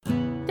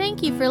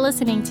Thank you for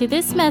listening to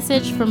this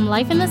message from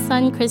Life in the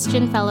Sun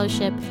Christian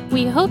Fellowship.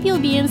 We hope you'll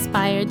be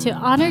inspired to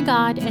honor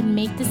God and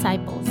make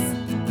disciples.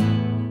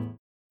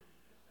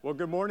 Well,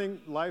 good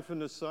morning, Life in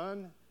the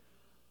Sun.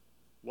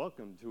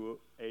 Welcome to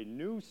a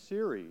new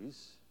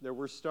series that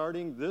we're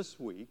starting this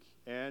week,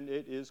 and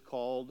it is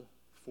called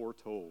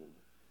Foretold.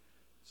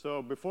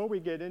 So before we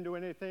get into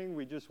anything,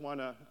 we just want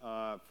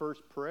to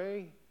first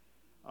pray.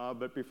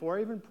 But before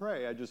I even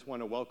pray, I just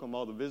want to welcome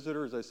all the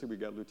visitors. I see we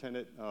got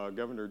Lieutenant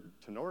Governor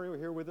Tenorio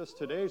here with us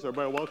today, so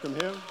everybody welcome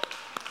him.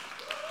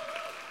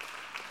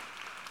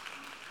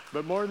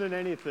 But more than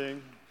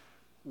anything,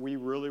 we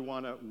really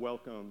want to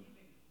welcome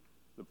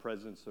the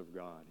presence of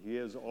God. He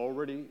has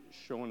already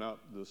shown up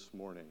this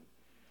morning.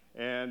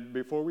 And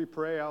before we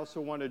pray, I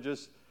also want to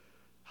just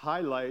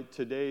highlight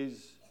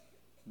today's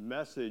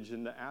message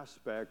in the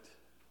aspect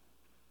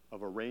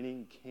of a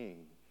reigning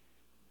king.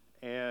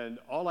 And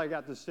all I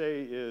got to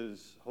say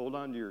is hold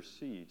on to your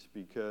seats,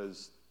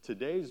 because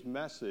today's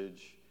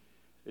message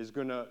is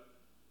going to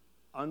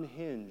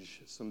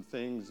unhinge some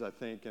things, I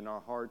think, in our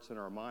hearts and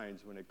our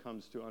minds when it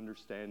comes to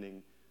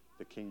understanding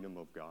the kingdom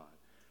of God.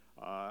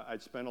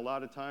 I'd spent a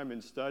lot of time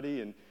in study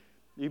and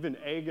even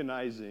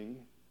agonizing,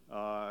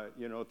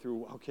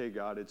 through, okay,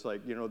 God, it's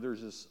like,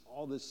 there's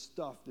all this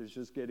stuff that's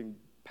just getting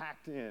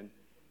packed in.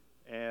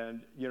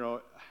 And,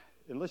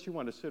 unless you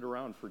want to sit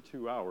around for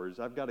 2 hours,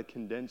 I've got to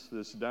condense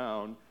this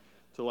down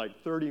to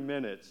like 30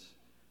 minutes.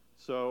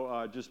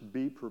 So just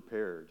be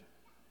prepared.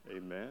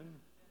 Amen.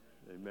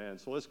 Amen.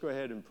 So let's go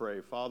ahead and pray.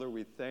 Father,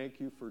 we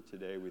thank you for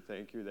today. We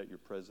thank you that your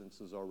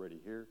presence is already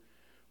here.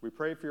 We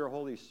pray for your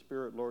Holy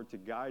Spirit, Lord, to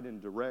guide and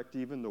direct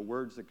even the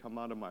words that come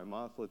out of my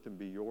mouth. Let them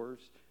be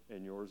yours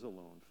and yours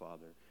alone,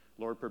 Father.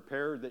 Lord,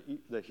 prepare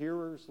the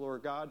hearers,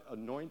 Lord God.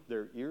 Anoint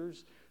their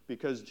ears.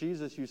 Because,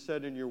 Jesus, you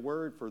said in your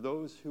word, for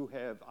those who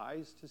have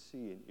eyes to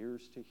see and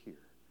ears to hear,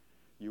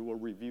 you will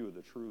reveal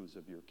the truths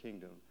of your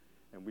kingdom.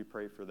 And we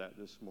pray for that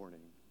this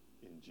morning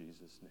in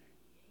Jesus'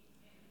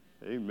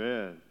 name.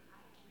 Amen.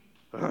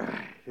 All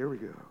right, here we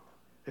go.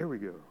 Here we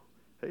go.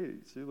 Hey,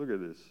 see, look at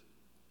this.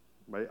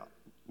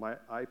 My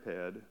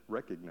iPad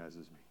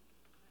recognizes me.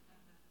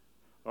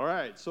 All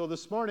right, so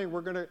this morning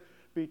we're going to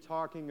be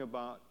talking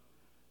about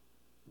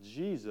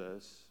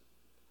Jesus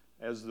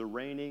as the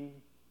reigning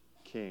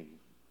king.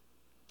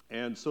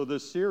 And so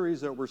this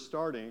series that we're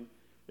starting,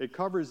 it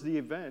covers the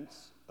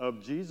events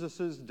of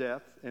Jesus'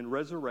 death and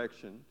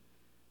resurrection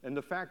and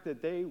the fact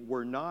that they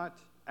were not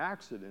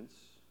accidents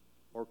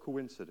or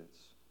coincidence,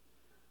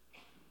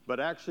 but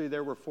actually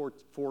they were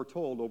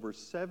foretold over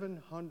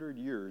 700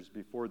 years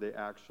before they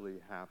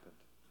actually happened.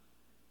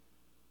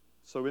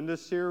 So in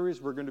this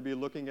series, we're going to be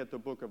looking at the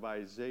book of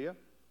Isaiah,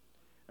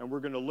 and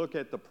we're going to look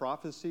at the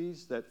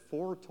prophecies that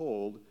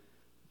foretold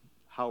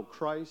how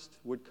Christ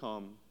would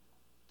come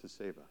to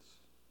save us.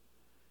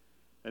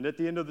 And at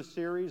the end of the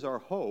series, our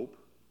hope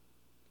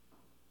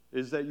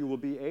is that you will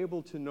be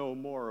able to know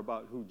more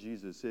about who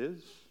Jesus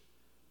is,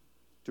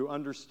 to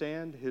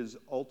understand his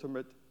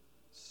ultimate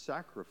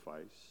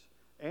sacrifice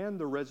and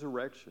the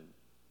resurrection,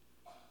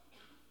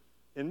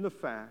 in the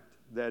fact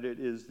that it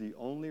is the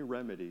only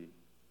remedy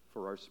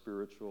for our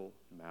spiritual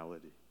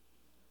malady.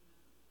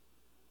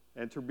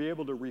 And to be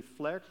able to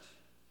reflect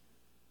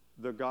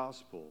the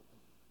gospel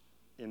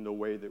in the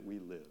way that we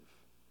live.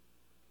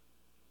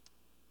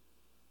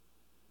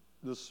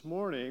 This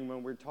morning,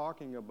 when we're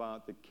talking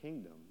about the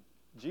kingdom,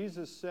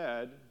 Jesus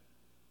said,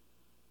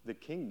 the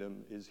kingdom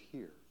is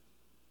here.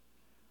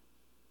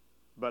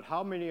 But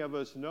how many of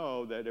us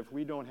know that if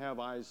we don't have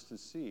eyes to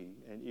see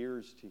and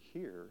ears to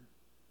hear,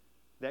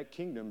 that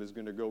kingdom is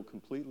going to go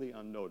completely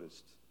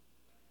unnoticed?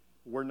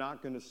 We're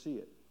not going to see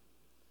it.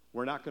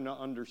 We're not going to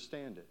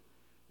understand it.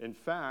 In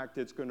fact,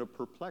 it's going to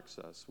perplex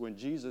us when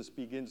Jesus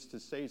begins to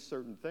say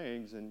certain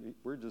things, and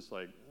we're just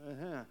like,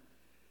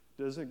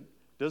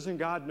 Doesn't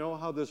God know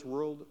how this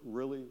world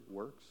really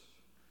works?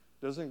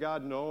 Doesn't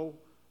God know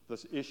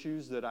the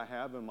issues that I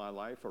have in my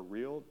life are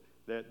real?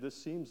 That this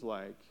seems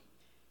like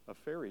a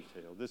fairy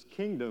tale. This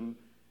kingdom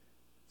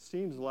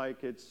seems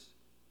like it's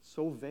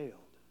so veiled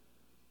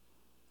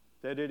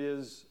that it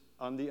is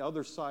on the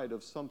other side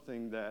of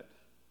something that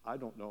I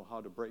don't know how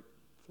to break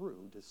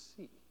through to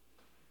see.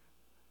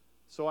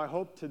 So I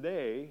hope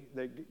today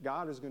that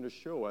God is going to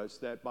show us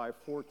that by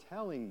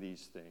foretelling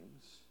these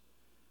things,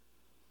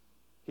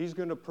 he's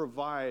going to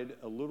provide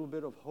a little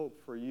bit of hope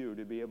for you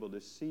to be able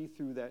to see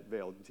through that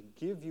veil, to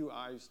give you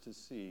eyes to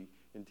see,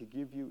 and to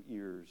give you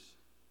ears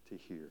to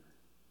hear.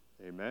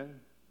 Amen?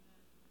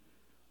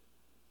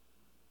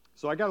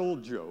 So I got a little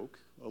joke,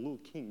 a little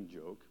king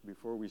joke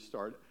before we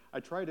start. I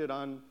tried it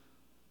on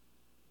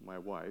my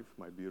wife,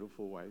 my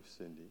beautiful wife,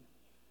 Cindy,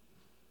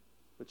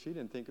 but she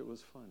didn't think it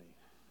was funny.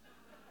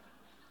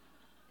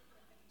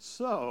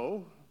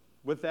 So,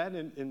 with that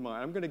in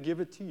mind, I'm going to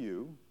give it to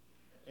you.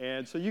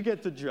 And so you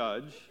get to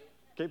judge.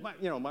 Okay,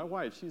 my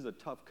wife, she's a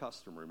tough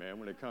customer, man,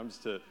 when it comes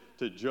to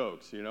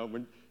jokes.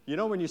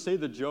 When you say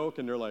the joke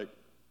and they're like,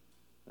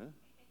 huh?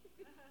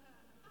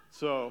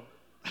 So,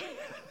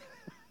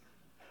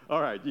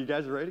 all right, you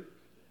guys ready?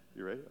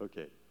 You ready?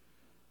 Okay.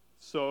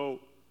 So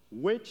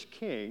which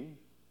king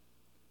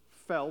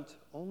felt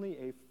only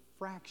a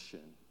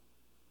fraction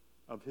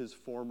of his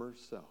former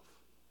self?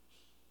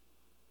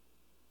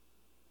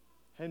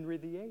 Henry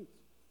VIII.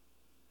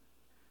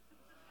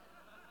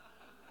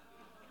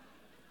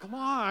 Come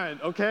on.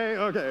 Okay.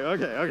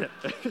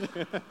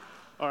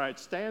 All right,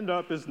 stand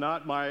up is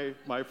not my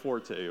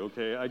forte,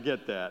 okay? I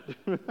get that.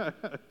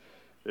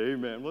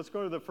 Amen. Let's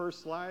go to the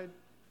first slide.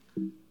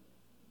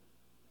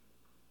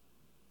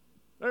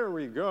 There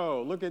we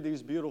go. Look at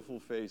these beautiful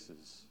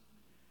faces.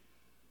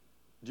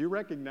 Do you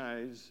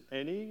recognize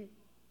any,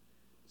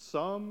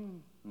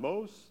 some,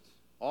 most,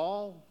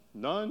 all,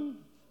 none?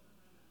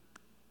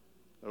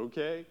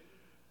 Okay.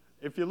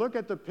 If you look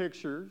at the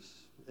pictures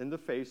and the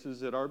faces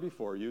that are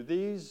before you,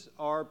 these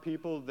are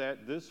people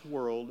that this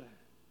world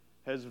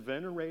has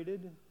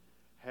venerated,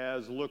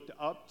 has looked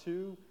up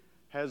to,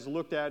 has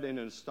looked at in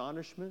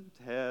astonishment,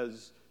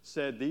 has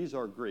said these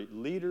are great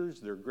leaders,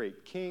 they're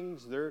great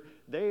kings,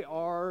 they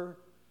are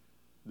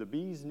the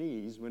bee's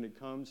knees when it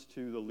comes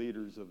to the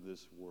leaders of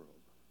this world.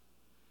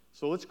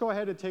 So let's go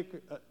ahead and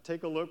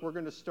take a look. We're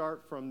going to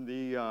start from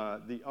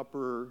the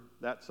upper,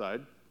 that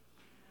side.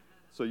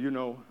 So you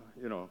know,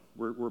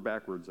 we're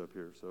backwards up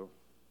here.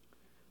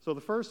 So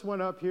the first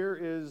one up here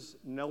is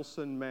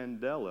Nelson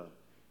Mandela.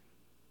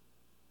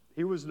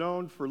 He was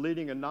known for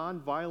leading a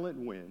nonviolent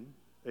win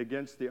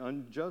against the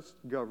unjust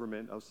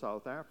government of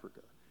South Africa.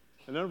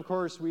 And then, of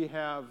course, we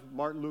have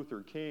Martin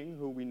Luther King,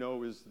 who we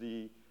know is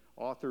the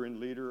author and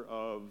leader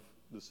of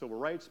the Civil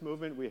Rights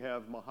Movement. We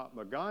have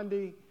Mahatma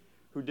Gandhi,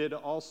 who did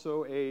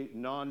also a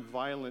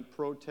nonviolent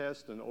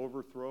protest and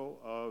overthrow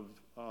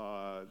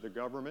of the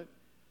government.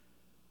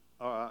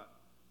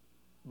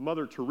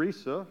 Mother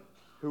Teresa,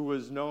 who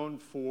was known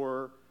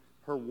for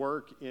her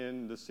work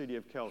in the city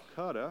of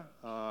Calcutta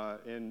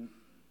in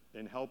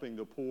helping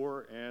the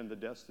poor and the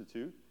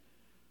destitute.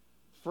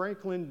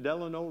 Franklin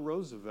Delano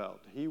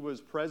Roosevelt, he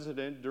was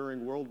president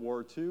during World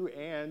War II,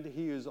 and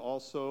he is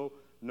also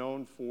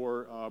known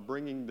for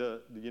bringing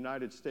the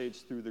United States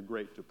through the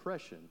Great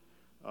Depression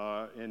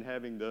and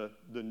having the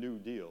New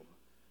Deal.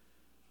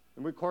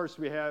 And of course,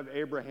 we have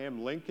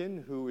Abraham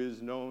Lincoln, who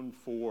is known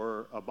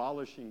for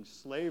abolishing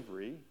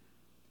slavery.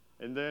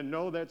 And then,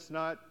 no, that's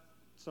not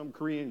some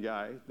Korean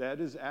guy. That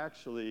is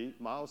actually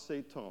Mao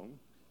Zedong.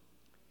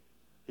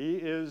 He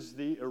is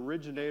the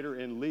originator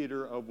and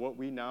leader of what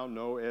we now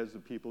know as the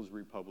People's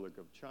Republic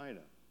of China.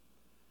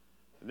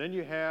 And then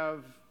you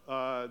have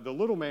the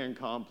little man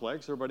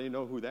complex. Everybody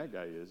know who that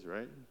guy is,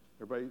 right?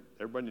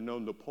 Everybody know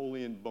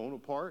Napoleon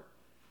Bonaparte.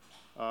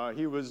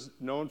 He was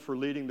known for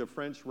leading the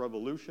French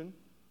Revolution.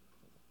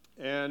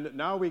 And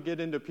now we get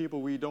into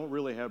people we don't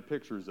really have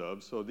pictures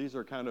of, so these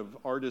are kind of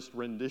artist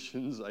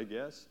renditions, I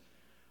guess.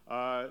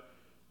 The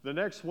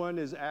next one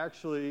is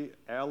actually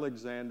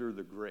Alexander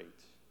the Great.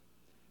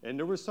 And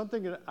there was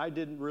something that I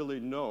didn't really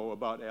know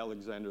about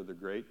Alexander the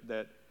Great,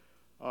 that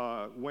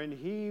when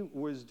he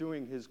was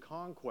doing his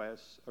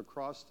conquests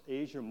across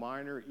Asia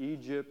Minor,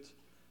 Egypt,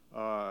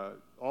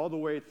 all the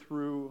way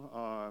through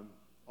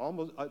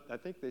almost, I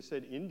think they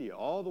said India,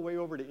 all the way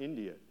over to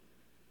India,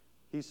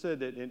 he said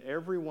that in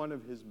every one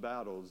of his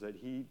battles that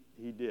he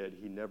did,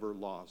 he never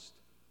lost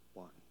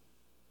one.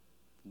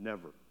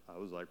 Never. I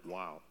was like,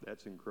 wow,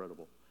 that's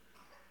incredible.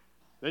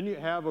 Then you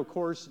have, of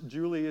course,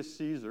 Julius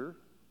Caesar.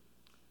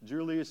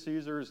 Julius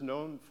Caesar is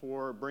known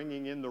for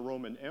bringing in the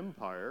Roman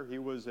Empire. He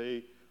was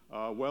a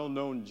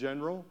well-known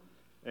general,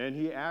 and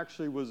he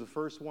actually was the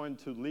first one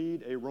to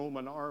lead a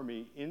Roman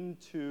army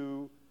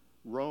into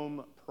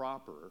Rome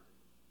proper.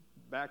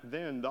 Back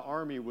then, the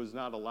army was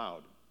not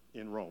allowed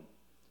in Rome.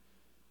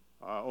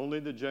 Only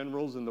the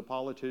generals and the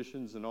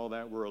politicians and all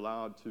that were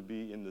allowed to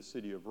be in the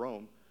city of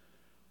Rome.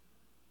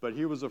 But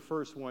he was the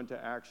first one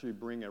to actually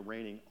bring a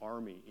reigning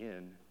army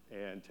in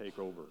and take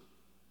over.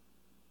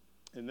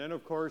 And then,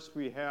 of course,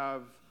 we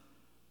have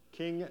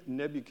King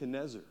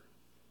Nebuchadnezzar.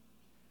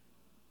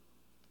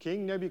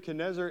 King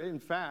Nebuchadnezzar, in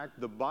fact,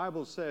 the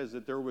Bible says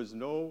that there was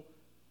no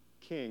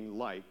king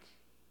like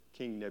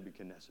King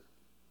Nebuchadnezzar.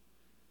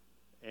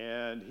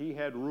 And he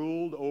had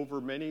ruled over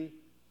many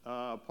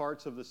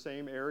parts of the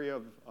same area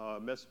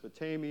of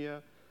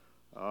Mesopotamia,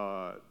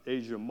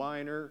 Asia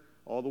Minor,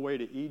 all the way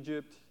to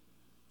Egypt.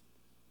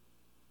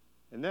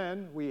 And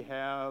then we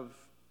have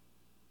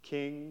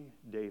King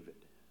David.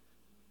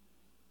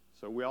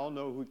 So we all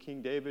know who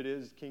King David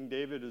is. King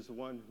David is the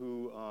one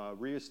who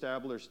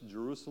reestablished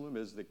Jerusalem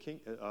as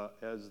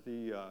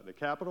the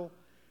capital,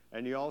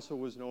 and he also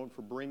was known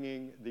for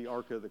bringing the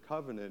Ark of the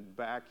Covenant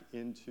back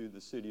into the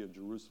city of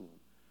Jerusalem.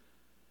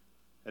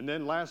 And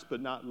then last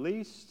but not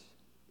least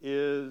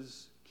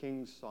is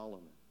King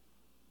Solomon.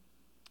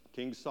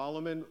 King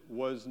Solomon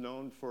was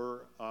known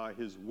for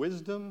his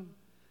wisdom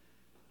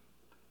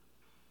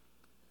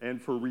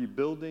and for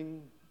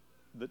rebuilding,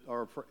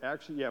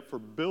 for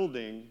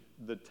building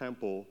the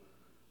temple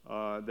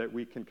that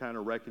we can kind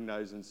of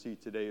recognize and see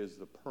today as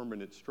the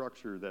permanent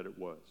structure that it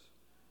was.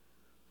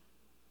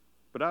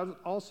 But I would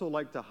also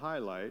like to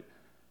highlight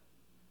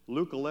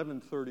Luke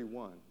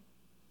 11:31.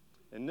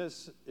 And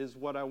this is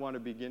what I want to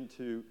begin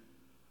to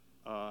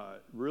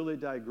really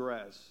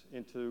digress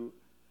into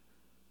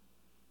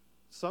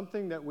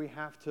something that we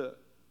have to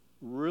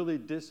really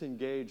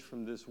disengage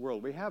from this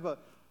world. We have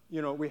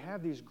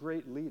these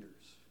great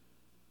leaders,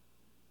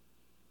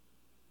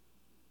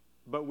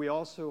 but we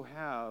also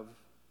have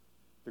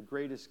the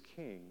greatest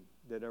king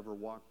that ever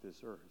walked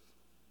this earth.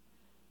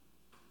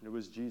 And it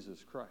was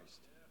Jesus Christ.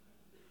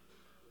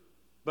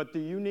 But the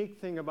unique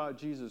thing about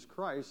Jesus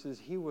Christ is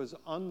he was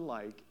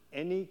unlike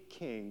any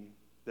king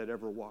that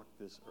ever walked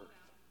this earth.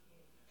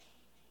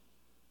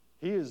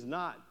 He is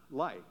not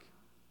like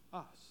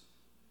us.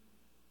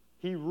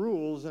 He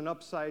rules an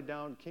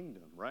upside-down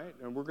kingdom, right?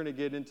 And we're going to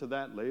get into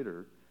that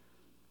later.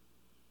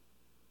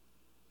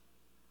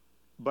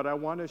 But I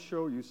want to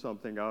show you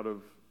something out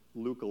of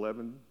Luke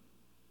 11,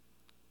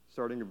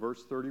 starting in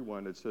verse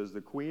 31. It says,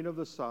 "The queen of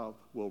the south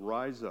will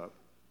rise up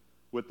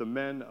with the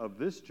men of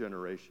this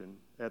generation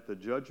at the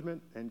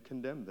judgment and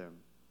condemn them,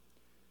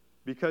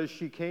 because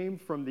she came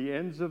from the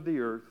ends of the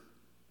earth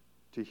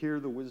to hear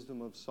the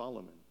wisdom of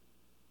Solomon.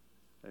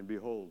 And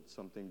behold,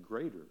 something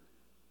greater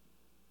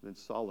than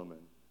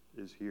Solomon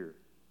is here."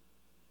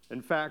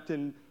 In fact,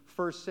 in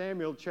 1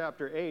 Samuel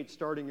chapter 8,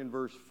 starting in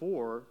verse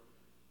 4,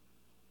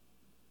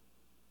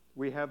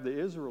 we have the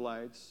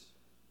Israelites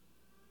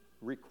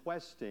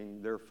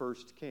requesting their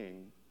first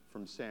king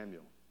from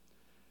Samuel.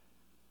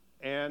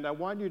 And I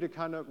want you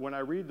to when I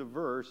read the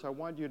verse, I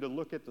want you to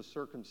look at the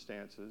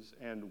circumstances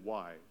and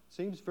why. It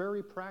seems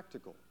very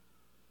practical.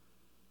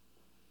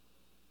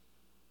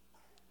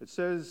 It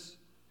says,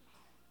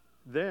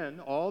 "Then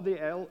all the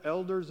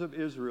elders of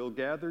Israel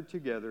gathered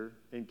together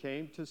and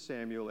came to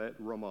Samuel at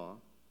Ramah.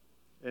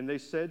 And they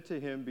said to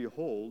him,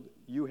 'Behold,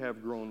 you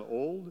have grown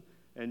old,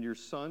 and your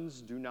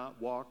sons do not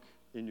walk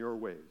in your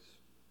ways.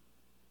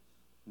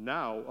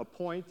 Now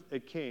appoint a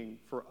king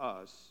for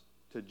us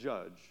to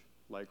judge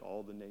like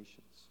all the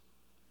nations.'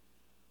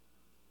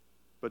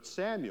 But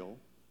Samuel,"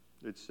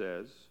 it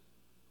says,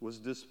 "was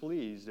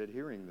displeased at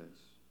hearing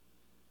this.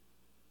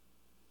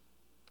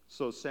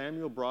 So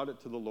Samuel brought it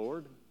to the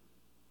Lord.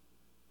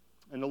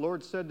 And the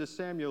Lord said to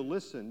Samuel,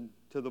 'Listen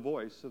to the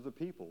voice of the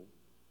people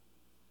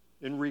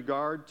in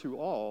regard to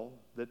all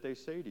that they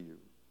say to you.'"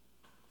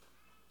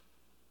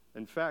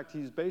 In fact,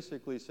 he's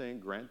basically saying,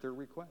 grant their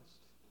request.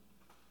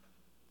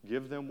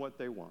 Give them what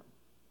they want.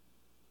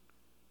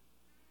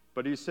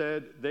 But he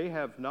said, "They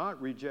have not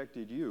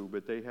rejected you,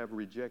 but they have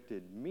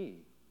rejected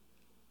me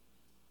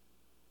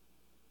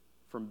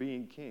from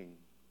being king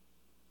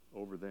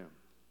over them.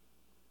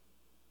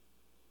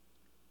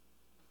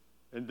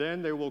 And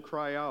then they will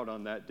cry out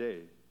on that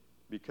day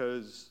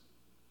because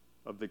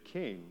of the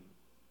king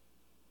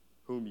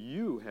whom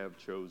you have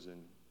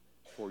chosen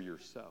for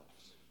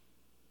yourselves."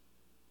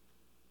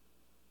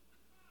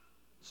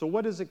 So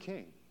what is a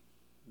king?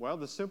 Well,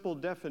 the simple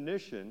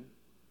definition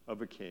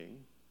of a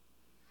king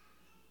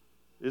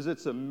is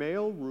it's a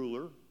male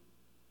ruler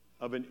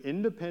of an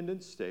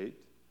independent state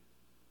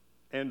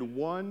and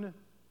one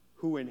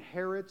who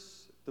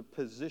inherits the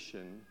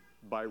position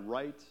by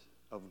right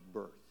of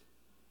birth.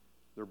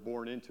 They're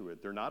born into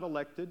it. They're not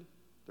elected.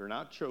 They're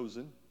not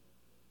chosen.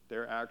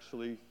 They're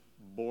actually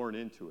born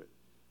into it.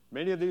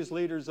 Many of these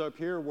leaders up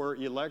here were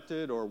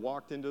elected or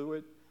walked into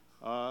it.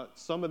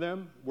 Some of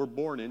them were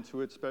born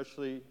into it,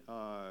 especially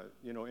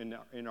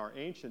in our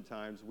ancient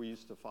times. We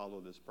used to follow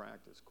this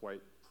practice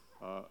quite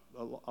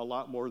a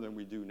lot more than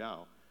we do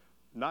now.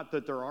 Not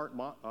that there aren't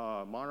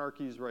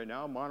monarchies right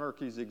now.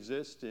 Monarchies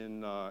exist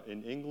in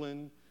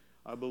England,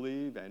 I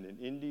believe, and in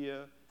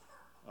India.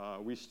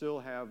 We still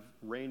have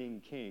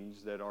reigning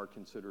kings that are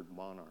considered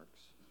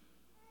monarchs.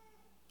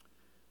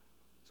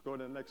 Let's go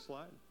to the next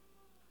slide.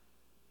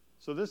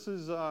 So this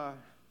is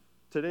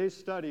today's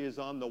study is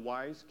on the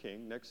wise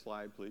king. Next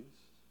slide, please.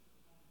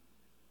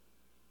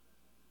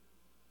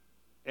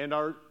 And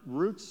our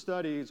root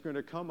study is going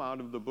to come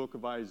out of the book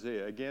of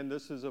Isaiah. Again,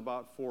 this is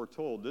about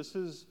foretold. This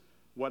is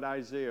what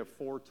Isaiah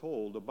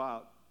foretold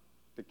about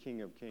the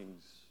King of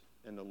Kings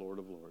and the Lord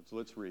of Lords.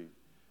 Let's read.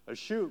 "A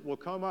shoot will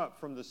come up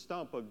from the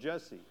stump of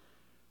Jesse.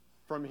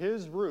 From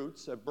his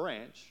roots a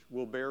branch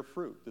will bear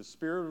fruit. The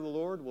Spirit of the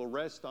Lord will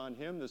rest on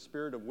him, the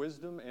Spirit of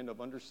wisdom and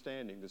of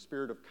understanding, the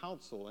Spirit of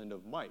counsel and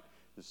of might,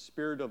 the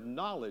Spirit of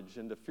knowledge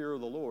and the fear of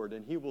the Lord.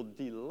 And he will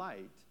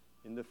delight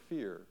in the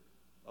fear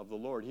of the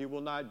Lord. He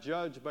will not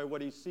judge by what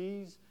he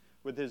sees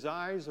with his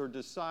eyes or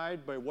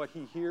decide by what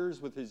he hears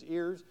with his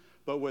ears,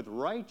 but with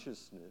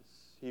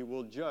righteousness he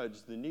will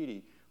judge the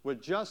needy. With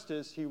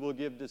justice he will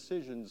give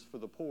decisions for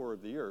the poor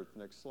of the earth."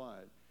 Next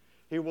slide.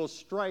 "He will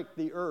strike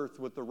the earth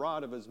with the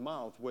rod of his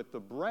mouth. With the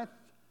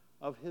breath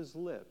of his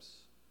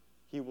lips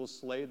he will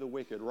slay the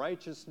wicked.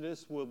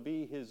 Righteousness will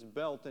be his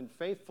belt, and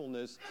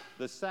faithfulness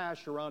the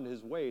sash around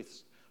his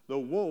waist. The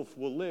wolf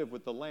will live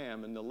with the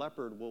lamb, and the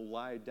leopard will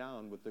lie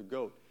down with the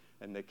goat.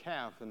 And the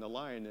calf and the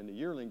lion and the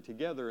yearling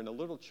together, and a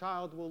little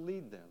child will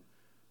lead them.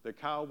 The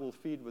cow will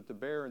feed with the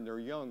bear, and their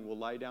young will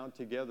lie down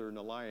together, and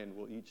the lion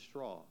will eat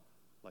straw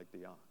like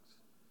the ox.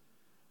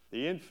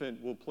 The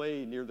infant will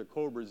play near the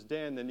cobra's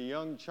den, and the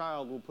young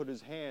child will put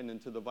his hand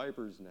into the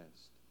viper's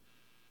nest.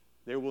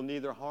 They will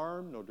neither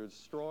harm nor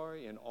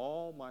destroy in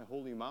all my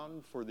holy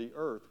mountain, for the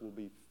earth will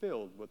be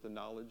filled with the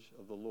knowledge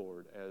of the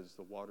Lord as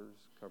the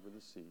waters cover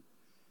the sea.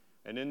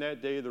 And in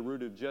that day the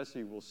root of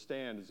Jesse will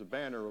stand as a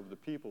banner over the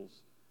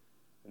peoples,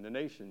 and the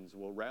nations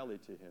will rally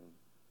to him,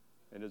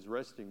 and his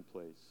resting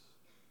place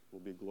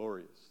will be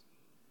glorious.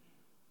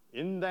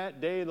 In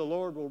that day the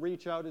Lord will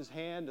reach out his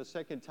hand a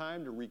second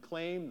time to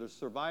reclaim the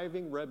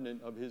surviving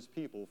remnant of his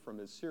people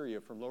from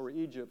Assyria, from Lower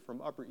Egypt,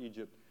 from Upper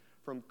Egypt,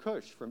 from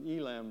Cush, from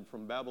Elam,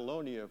 from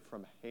Babylonia,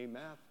 from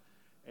Hamath,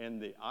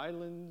 and the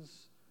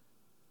islands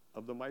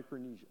of the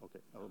Micronesia.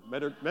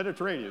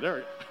 Mediterranean.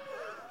 There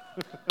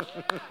we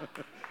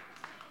go.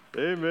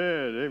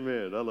 Amen,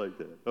 amen. I like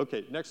that.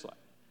 Okay, next slide.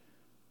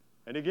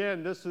 And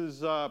again, this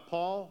is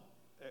Paul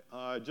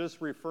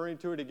just referring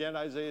to it again.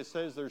 Isaiah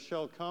says, there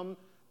shall come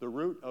the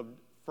root of,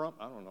 from,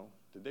 I don't know,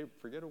 did they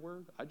forget a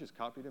word? I just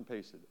copied and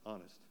pasted,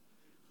 honest.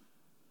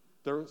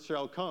 There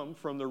shall come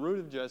from the root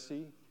of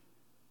Jesse,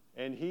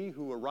 and he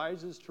who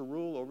arises to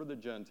rule over the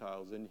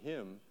Gentiles, in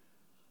him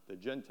the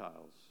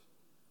Gentiles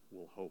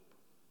will hope.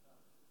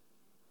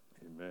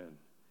 Amen.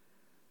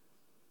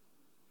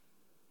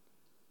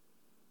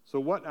 So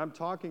what I'm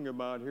talking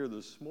about here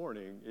this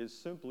morning is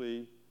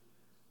simply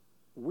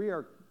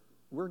we're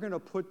going to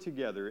put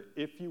together,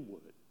 if you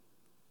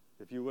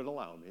would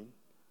allow me,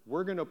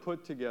 we're going to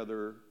put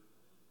together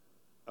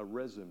a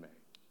resume.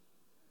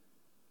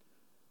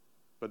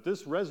 But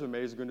this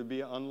resume is going to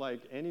be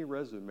unlike any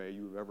resume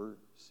you've ever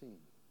seen.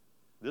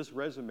 This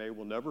resume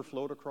will never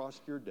float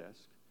across your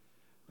desk.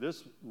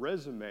 This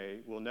resume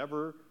will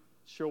never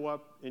show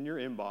up in your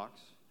inbox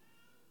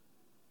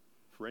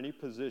for any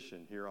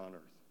position here on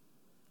earth.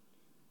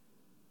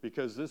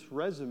 Because this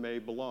resume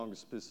belongs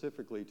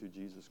specifically to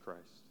Jesus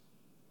Christ.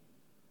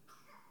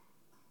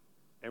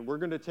 And we're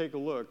going to take a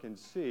look and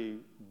see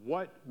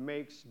what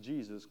makes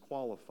Jesus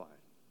qualified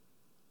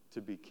to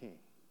be king.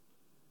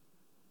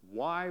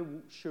 Why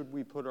should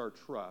we put our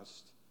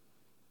trust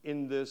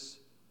in this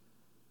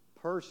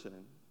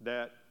person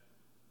that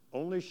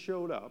only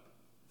showed up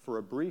for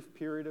a brief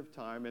period of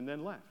time and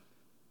then left?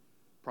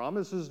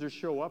 Promises to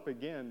show up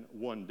again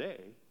one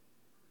day,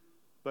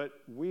 but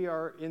we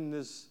are in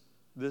this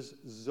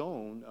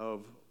zone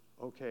of,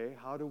 okay,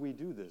 how do we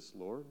do this,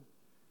 Lord?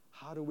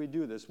 How do we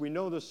do this? We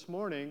know this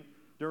morning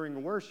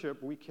during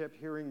worship, we kept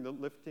hearing the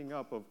lifting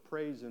up of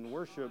praise and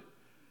worship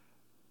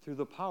through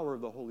the power of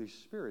the Holy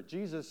Spirit.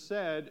 Jesus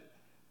said,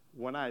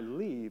 when I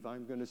leave,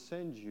 I'm going to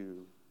send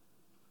you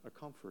a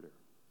comforter.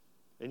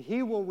 And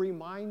he will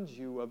remind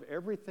you of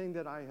everything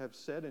that I have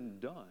said and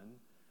done.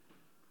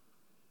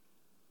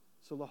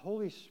 So the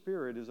Holy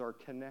Spirit is our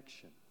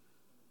connection,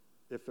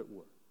 if it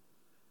were,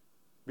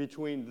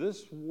 between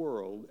this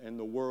world and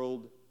the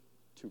world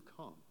to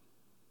come.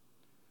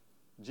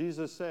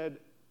 Jesus said,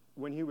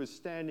 when he was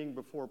standing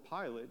before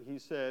Pilate, he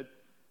said,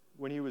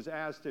 when he was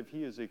asked if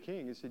he is a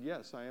king, he said,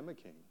 yes, I am a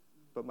king,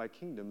 but my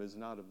kingdom is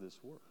not of this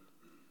world.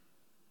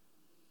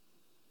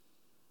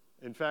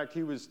 In fact,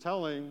 he was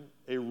telling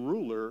a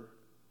ruler,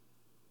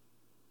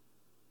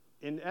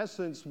 in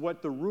essence,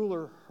 what the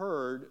ruler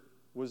heard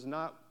was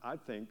not, I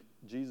think,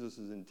 Jesus'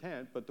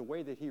 intent, but the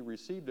way that he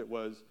received it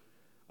was,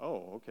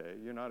 oh, okay,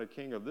 you're not a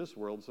king of this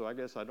world, so I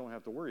guess I don't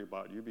have to worry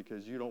about you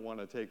because you don't want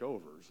to take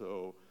over.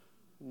 So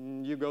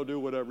you go do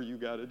whatever you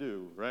got to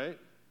do, right?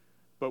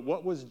 But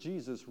what was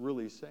Jesus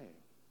really saying?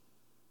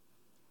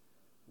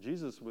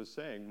 Jesus was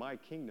saying, my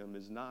kingdom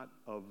is not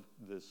of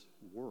this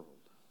world.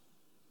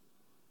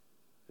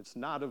 It's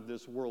not of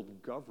this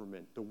world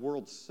government, the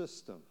world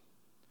system.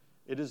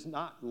 It is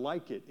not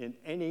like it in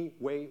any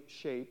way,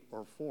 shape,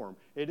 or form.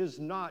 It is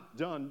not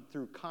done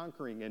through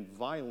conquering and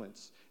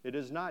violence. It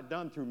is not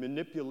done through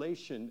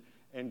manipulation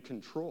and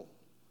control.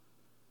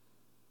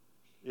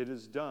 It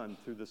is done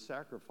through the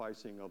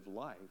sacrificing of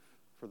life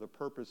for the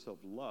purpose of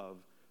love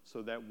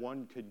so that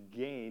one could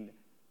gain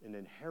an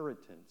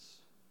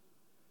inheritance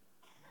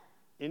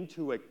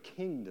into a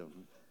kingdom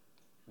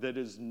that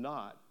is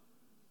not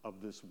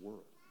of this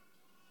world.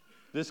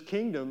 This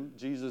kingdom,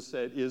 Jesus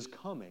said, is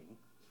coming.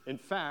 In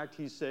fact,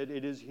 he said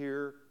it is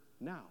here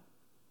now,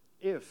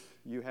 if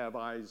you have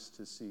eyes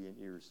to see and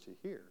ears to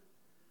hear.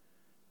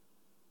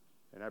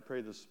 And I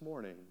pray this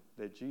morning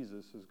that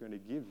Jesus is going to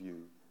give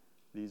you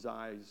these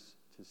eyes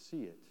to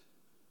see it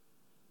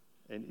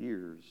and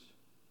ears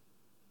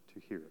to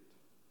hear it.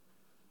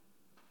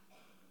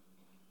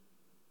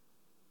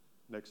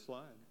 Next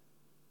slide.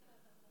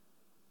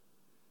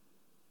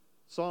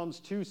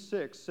 Psalms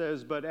 2:6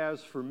 says, but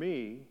as for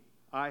me,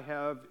 I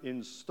have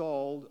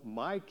installed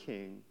my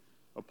king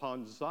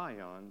upon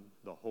Zion,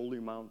 the holy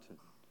mountain.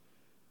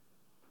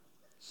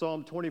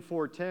 Psalm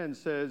 24:10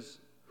 says,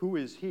 who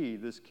is he,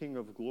 this King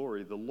of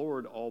glory, the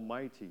Lord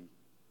Almighty?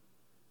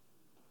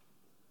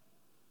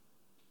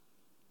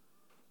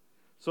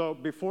 So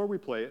before we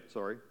play it,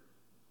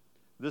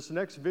 this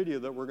next video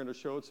that we're going to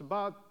show, it's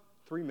about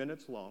 3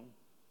 minutes long.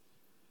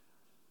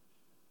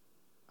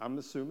 I'm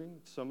assuming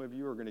some of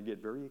you are going to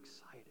get very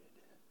excited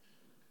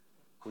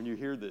when you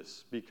hear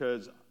this,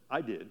 because I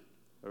did,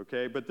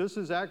 okay? But this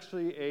is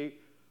actually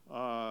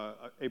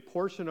a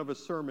portion of a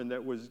sermon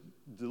that was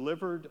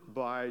delivered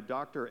by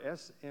Dr.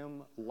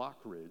 S.M.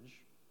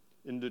 Lockridge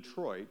in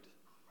Detroit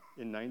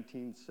in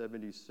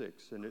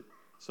 1976. And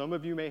some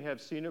of you may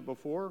have seen it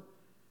before,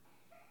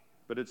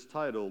 but it's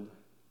titled,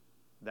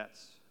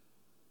 That's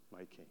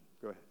My King.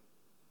 Go ahead.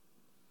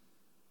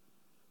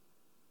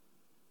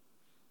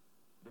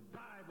 The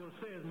Bible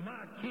says,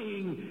 my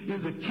king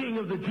is the king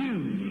of the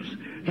Jews.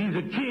 He's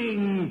the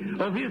king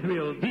of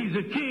Israel. He's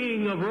the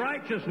king of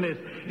righteousness.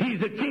 He's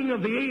the king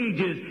of the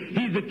ages.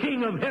 He's the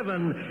king of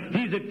heaven.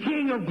 He's the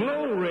king of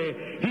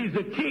glory. He's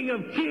the king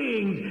of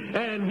kings.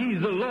 And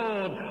he's the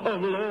Lord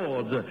of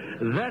lords.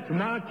 That's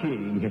my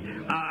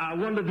king. I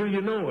wonder, do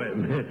you know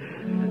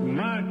him?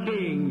 My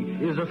king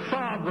is a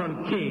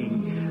sovereign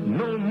king.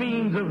 No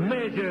means of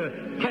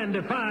measure can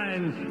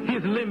define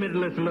his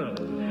limitless love.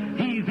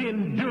 He's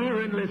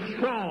enduringly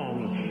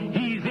strong.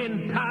 He's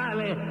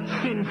entirely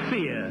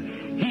sincere.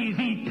 He's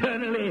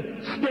eternally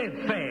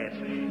steadfast.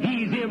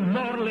 He's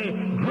immortally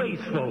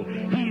graceful.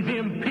 He's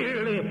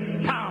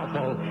imperially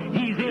powerful.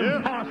 He's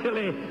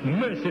impartially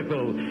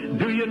merciful.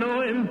 Do you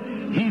know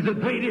him? He's the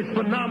greatest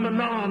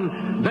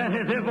phenomenon that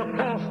has ever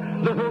crossed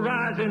the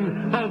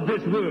horizon of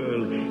this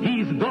world.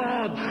 He's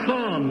God's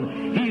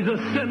Son. He's a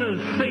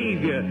sinner's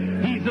Savior.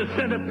 He's the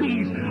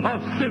centerpiece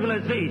of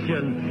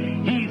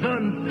civilization. He's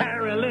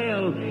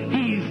unparalleled.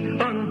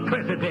 He's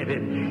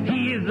unprecedented.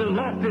 He is the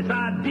loftiest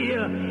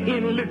idea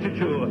in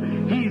literature.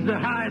 He's the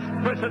highest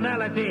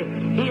personality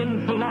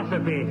in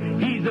philosophy.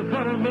 He's the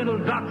fundamental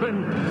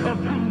doctrine of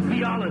true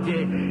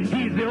theology.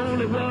 He's the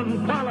only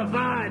one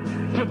qualified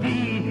to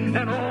be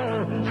an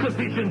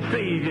all-sufficient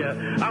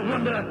Savior. I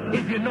wonder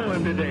if you know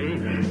him today.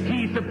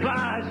 He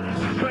supplies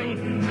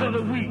strength for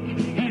the weak.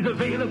 He's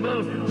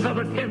available for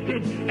the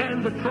tempted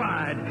and the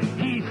tried.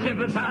 He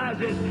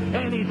sympathizes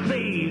and he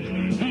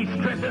saves. He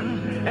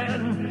strengthens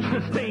and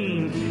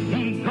sustains.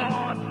 He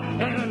guards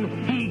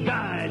and he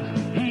guides.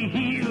 He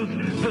heals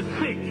the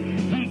sick.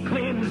 He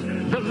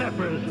cleanses the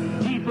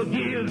lepers. He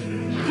forgives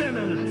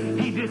sinners.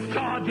 He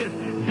discharges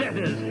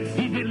debtors.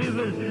 He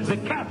delivers the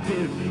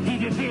captive. He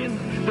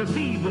defends the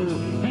feeble.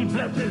 He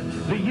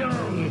blesses the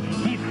young.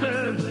 He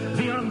serves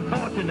the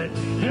unfortunate.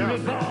 He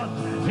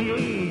regards the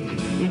aged.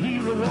 He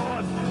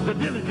rewards the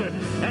diligent.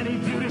 And he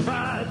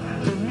beautifies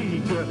the meek.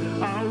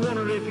 I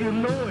wonder if you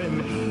know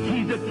him.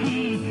 He's the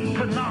key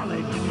to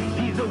knowledge.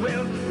 He's the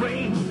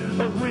wellspring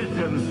of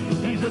wisdom.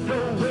 He's the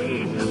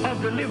doorway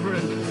of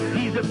deliverance.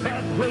 He's the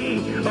pathway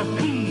of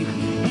peace.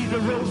 He's the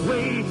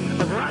roadway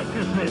of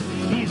righteousness.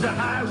 He's the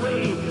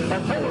highway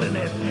of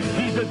holiness.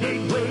 He's the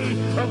gateway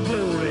of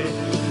glory.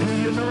 Do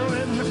you know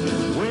him?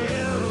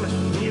 Well,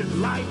 his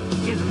light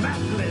is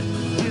matchless.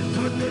 His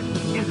goodness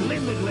is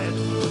limitless.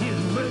 His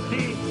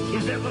mercy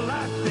is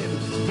everlasting.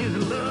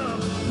 His love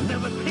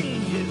never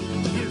changes.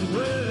 His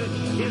word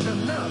is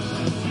enough.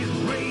 His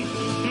grace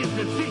is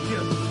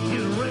sufficient.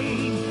 His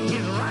reign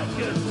is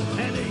righteous.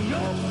 And his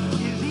yoke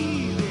is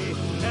easy.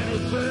 And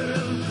his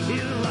burden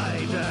is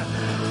light.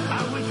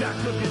 I wish I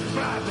could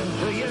describe him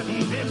to you.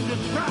 He's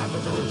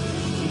indescribable.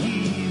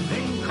 He's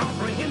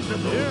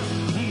incomprehensible.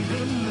 He's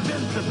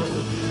invincible.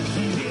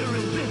 He's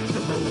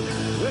irresistible.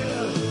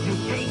 Well, you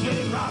can't get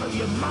him out of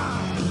your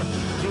mind.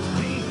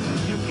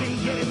 You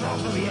can't get him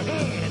off of your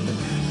hand.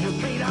 You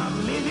can't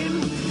outlive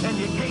him, and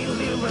you can't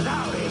live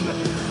without him.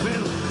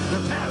 Well, the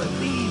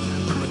Pharisees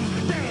couldn't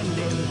stand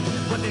him,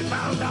 but they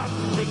found out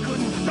they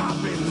couldn't stop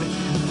him.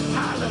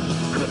 Pilate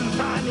couldn't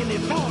find any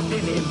fault in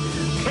him.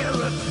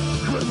 Herod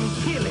couldn't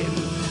kill him.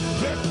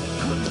 Death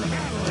couldn't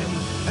handle him,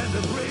 and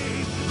the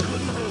grave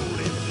couldn't hold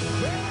him.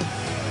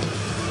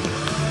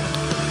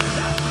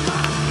 That's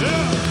my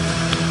king.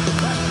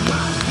 That's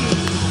my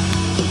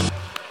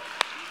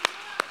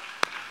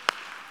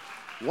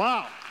king.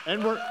 Wow.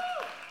 And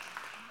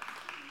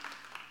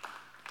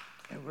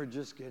we're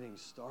just getting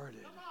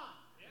started.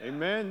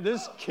 Amen.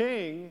 This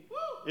king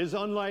is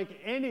unlike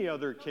any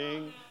other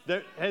king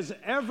that has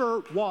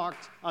ever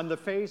walked on the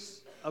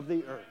face of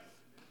the earth.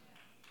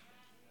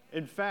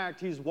 In fact,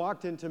 he's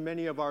walked into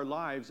many of our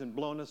lives and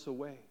blown us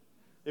away.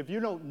 If you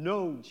don't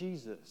know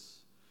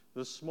Jesus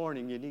this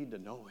morning, you need to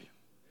know him.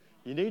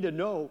 You need to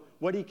know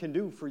what he can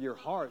do for your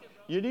heart.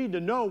 You need to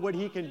know what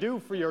he can do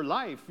for your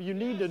life. You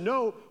need to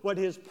know what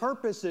his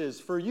purpose is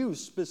for you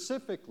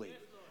specifically.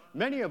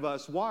 Many of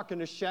us walk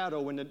in a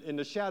shadow, in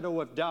the shadow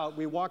of doubt.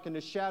 We walk in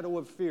the shadow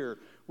of fear.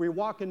 We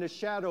walk in the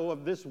shadow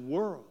of this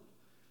world.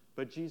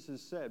 But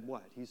Jesus said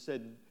what? He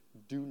said,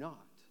 do not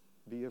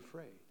be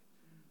afraid.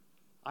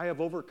 I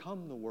have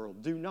overcome the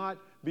world. Do not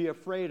be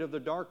afraid of the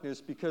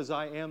darkness because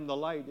I am the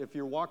light. If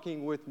you're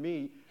walking with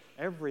me,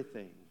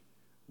 everything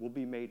will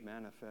be made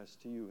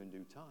manifest to you in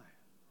due time.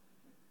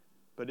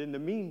 But in the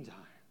meantime,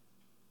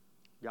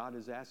 God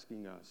is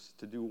asking us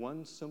to do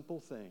one simple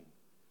thing.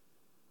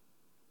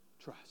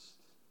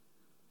 Trust.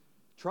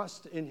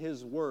 Trust in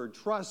his word.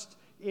 Trust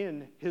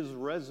in his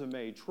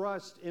resume.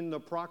 Trust in the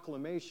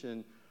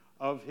proclamation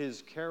of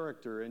his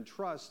character. And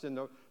trust in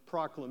the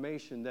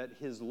proclamation that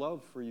his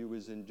love for you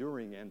is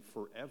enduring and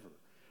forever.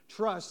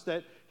 Trust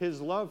that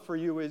his love for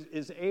you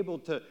is able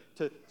to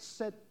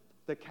set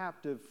the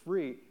captive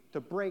free, to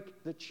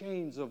break the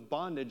chains of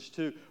bondage,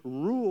 to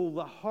rule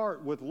the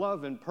heart with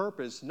love and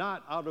purpose,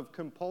 not out of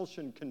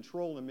compulsion,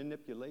 control, and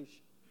manipulation.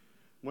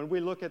 When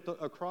we look at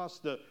across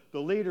the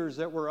leaders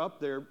that were up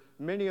there,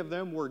 many of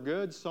them were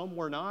good, some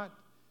were not.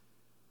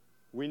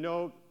 We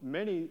know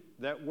many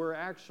that were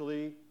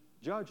actually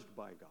judged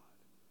by God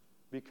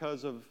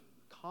because of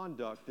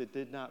conduct that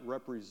did not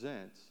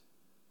represent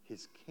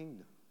his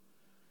kingdom.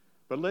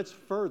 But let's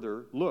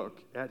further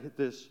look at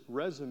this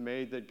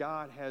resume that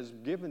God has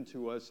given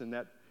to us in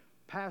that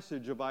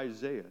passage of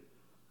Isaiah.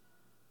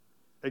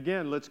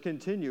 Again, let's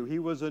continue. He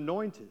was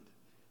anointed.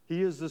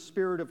 He is the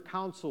spirit of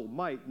counsel,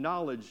 might,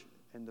 knowledge,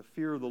 and the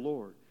fear of the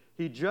Lord.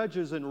 He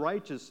judges in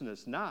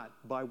righteousness, not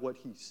by what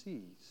he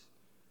sees.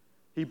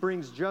 He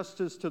brings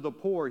justice to the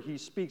poor. He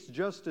speaks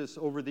justice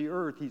over the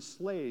earth. He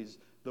slays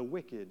the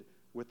wicked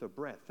with a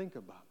breath. Think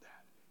about that.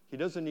 He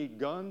doesn't need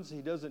guns.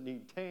 He doesn't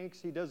need tanks.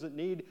 He doesn't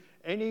need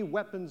any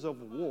weapons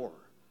of war.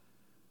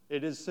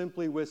 It is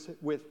simply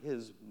with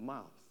his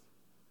mouth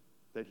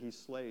that he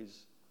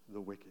slays the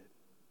wicked.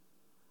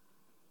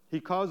 He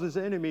causes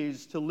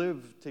enemies to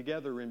live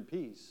together in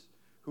peace.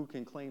 Who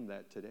can claim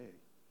that today?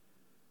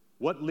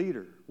 What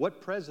leader?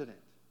 What president?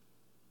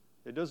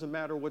 It doesn't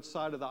matter what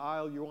side of the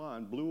aisle you're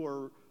on,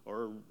 blue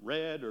or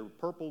red or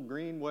purple,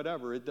 green,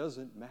 whatever. It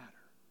doesn't matter.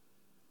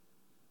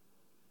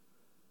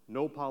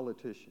 No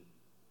politician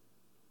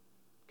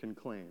can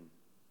claim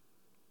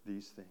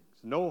these things.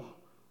 No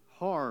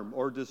harm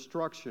or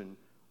destruction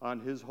on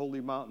his holy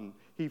mountain.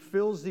 He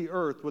fills the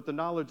earth with the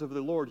knowledge of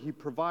the Lord. He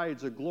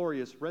provides a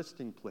glorious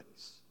resting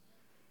place.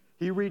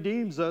 He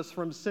redeems us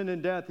from sin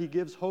and death. He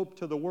gives hope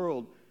to the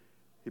world.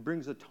 He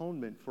brings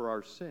atonement for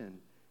our sin.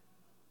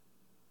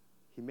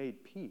 He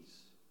made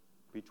peace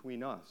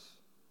between us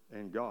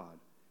and God.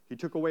 He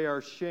took away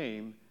our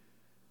shame,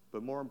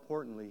 but more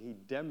importantly, he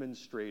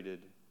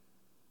demonstrated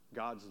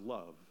God's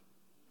love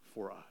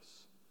for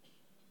us.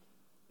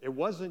 It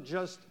wasn't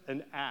just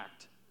an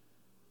act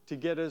to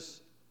get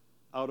us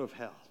out of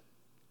hell.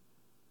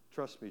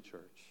 Trust me,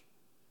 church.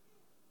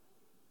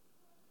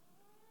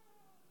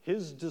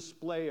 His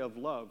display of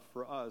love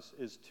for us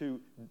is to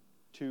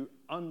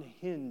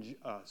unhinge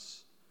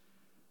us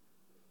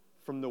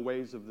from the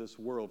ways of this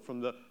world,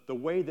 from the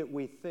way that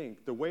we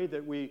think, the way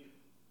that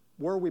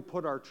where we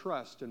put our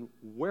trust and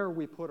where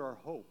we put our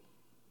hope.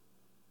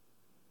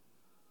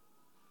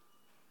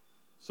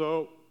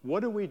 So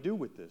what do we do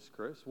with this,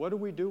 Chris? What do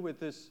we do with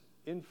this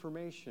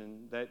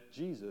information that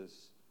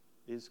Jesus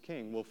is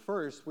king? Well,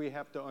 first, we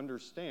have to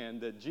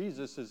understand that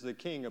Jesus is the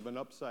king of an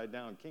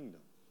upside-down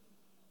kingdom,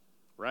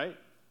 right?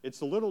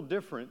 It's a little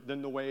different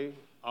than the way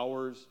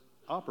ours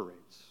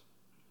operates.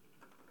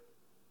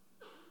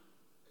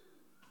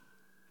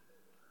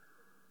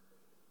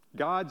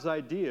 God's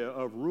idea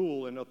of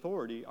rule and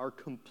authority are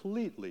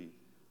completely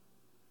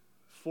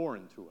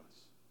foreign to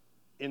us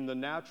in the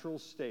natural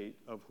state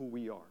of who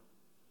we are.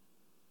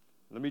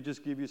 Let me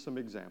just give you some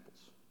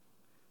examples.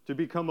 To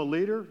become a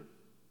leader,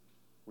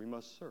 we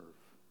must serve.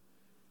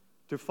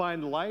 To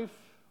find life,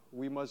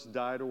 we must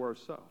die to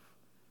ourselves.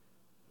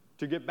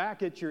 To get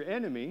back at your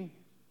enemy,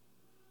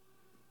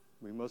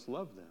 we must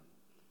love them.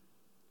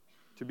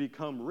 To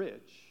become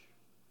rich,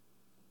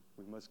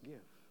 we must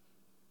give.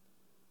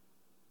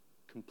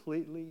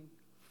 Completely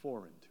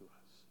foreign to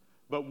us.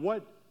 But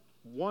what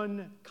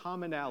one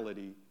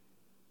commonality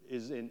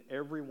is in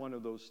every one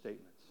of those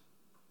statements?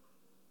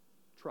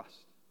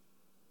 Trust.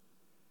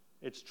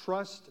 It's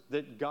trust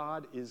that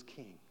God is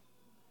king.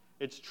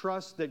 It's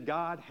trust that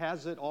God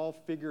has it all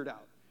figured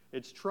out.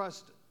 It's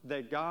trust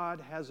that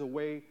God has a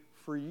way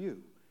for you.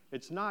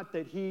 It's not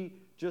that he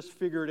just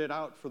figured it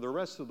out for the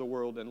rest of the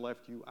world and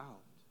left you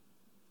out.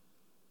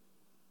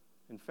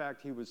 In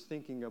fact, he was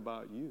thinking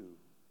about you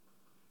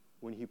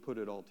when he put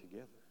it all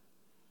together.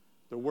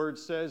 The word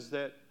says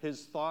that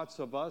his thoughts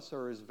of us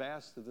are as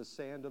vast as the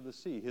sand of the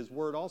sea. His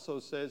word also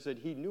says that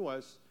he knew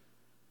us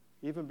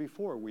even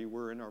before we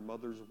were in our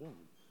mother's womb.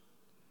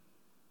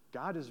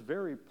 God is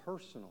very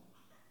personal,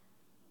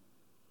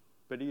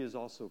 but he is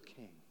also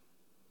king.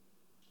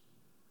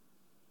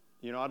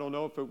 I don't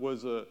know if it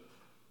was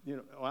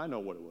I know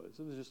what it was.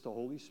 It was just the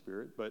Holy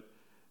Spirit. But,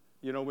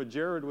 when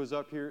Jared was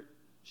up here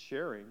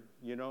sharing,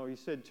 he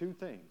said two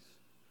things.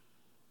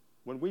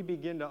 When we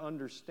begin to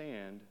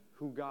understand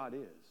who God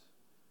is,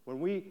 when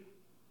we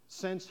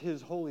sense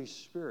his Holy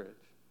Spirit,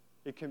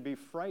 it can be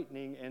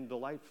frightening and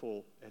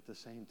delightful at the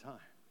same time.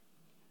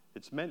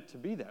 It's meant to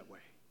be that way.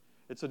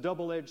 It's a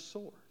double-edged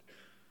sword.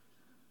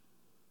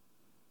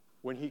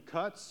 When he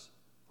cuts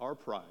our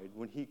pride,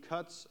 when he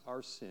cuts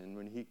our sin,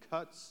 when he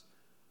cuts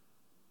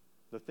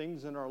the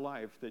things in our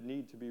life that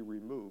need to be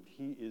removed,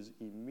 he is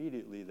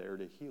immediately there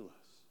to heal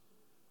us.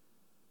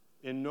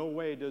 In no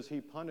way does he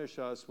punish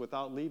us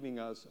without leaving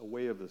us a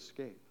way of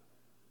escape.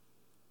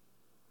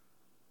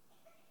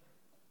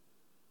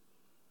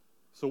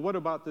 So what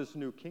about this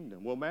new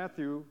kingdom? Well,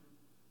 Matthew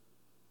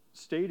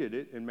stated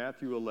it in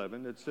Matthew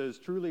 11. It says,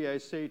 "Truly I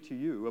say to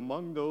you,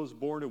 among those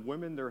born of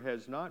women, there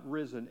has not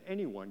risen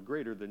anyone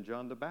greater than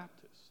John the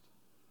Baptist."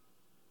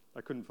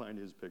 I couldn't find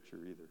his picture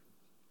either.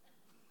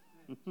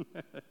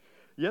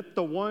 Yet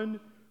the one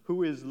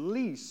who is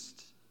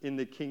least in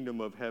the kingdom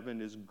of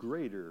heaven is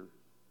greater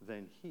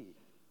than he.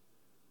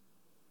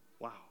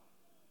 Wow.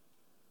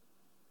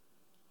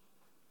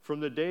 From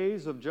the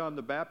days of John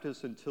the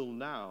Baptist until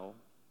now,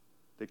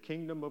 the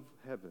kingdom of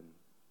heaven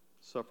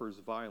suffers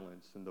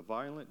violence, and the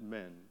violent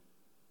men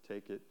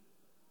take it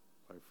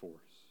by force.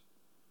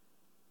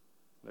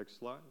 Next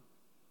slide.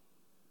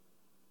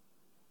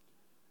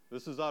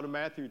 This is out of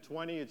Matthew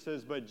 20. It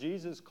says, "But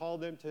Jesus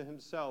called them to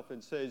himself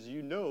and says,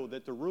 you know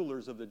that the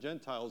rulers of the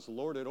Gentiles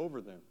lord it over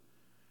them,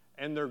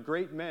 and their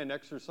great men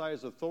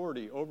exercise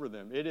authority over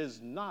them. It is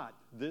not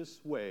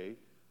this way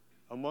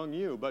among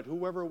you, but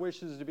whoever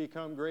wishes to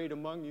become great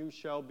among you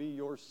shall be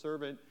your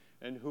servant,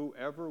 and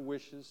whoever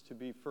wishes to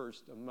be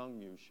first among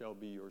you shall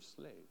be your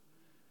slave.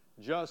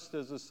 Just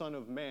as the Son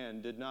of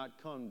Man did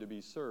not come to be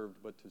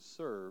served, but to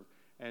serve,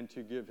 and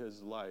to give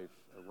his life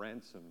a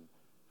ransom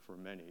for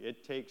many."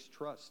 It takes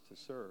trust to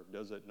serve,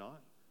 does it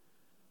not?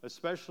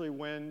 Especially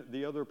when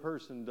the other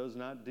person does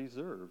not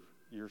deserve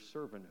your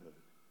servanthood.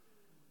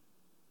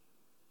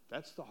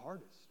 That's the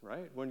hardest,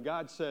 right? When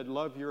God said,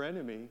 love your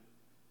enemy,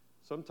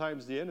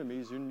 sometimes the enemy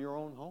is in your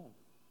own home.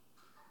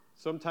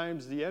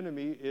 Sometimes the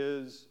enemy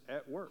is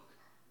at work.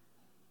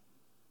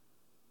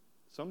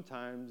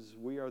 Sometimes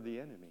we are the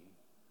enemy.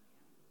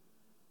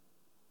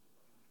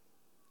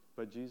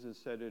 But Jesus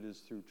said it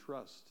is through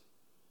trust,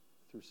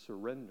 through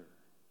surrender,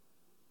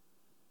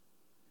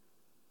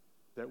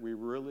 that we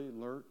really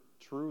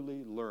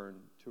truly learn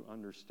to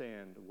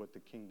understand what the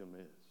kingdom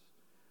is.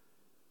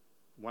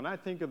 When I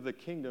think of the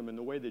kingdom and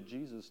the way that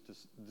Jesus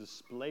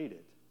displayed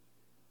it,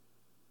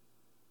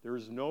 there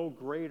is no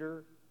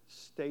greater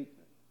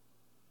statement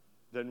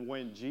than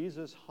when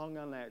Jesus hung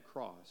on that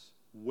cross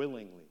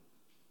willingly.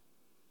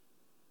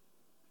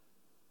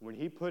 When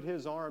he put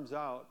his arms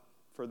out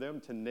for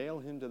them to nail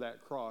him to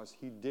that cross,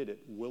 he did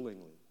it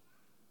willingly.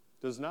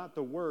 Does not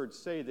the word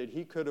say that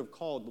he could have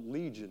called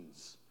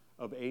legions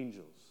of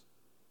angels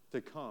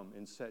to come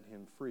and set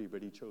him free,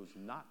 but he chose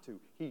not to.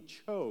 He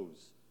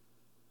chose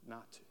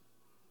not to.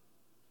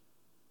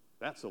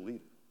 That's a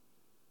leader.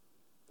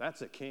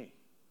 That's a king.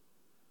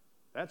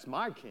 That's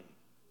my king.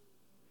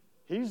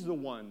 He's the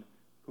one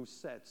who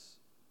sets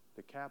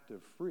the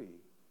captive free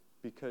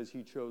because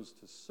he chose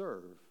to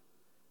serve,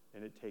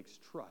 and it takes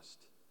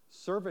trust.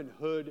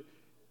 Servanthood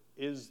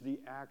is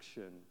the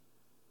action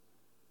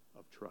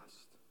of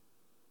trust.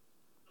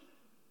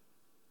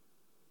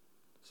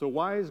 So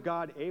why is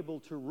God able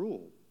to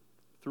rule?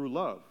 Through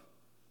love.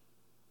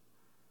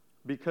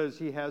 Because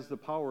he has the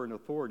power and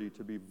authority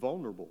to be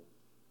vulnerable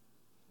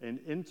and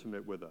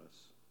intimate with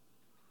us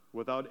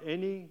without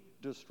any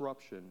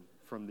disruption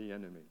from the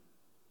enemy.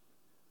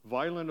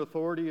 Violent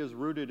authority is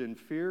rooted in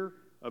fear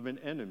of an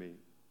enemy,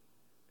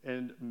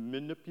 and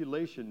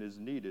manipulation is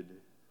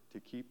needed to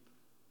keep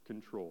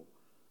control.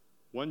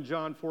 1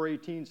 John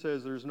 4:18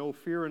 says, "There's no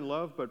fear in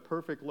love, but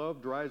perfect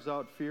love drives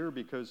out fear,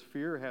 because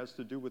fear has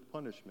to do with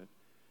punishment.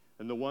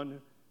 And the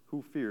one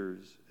who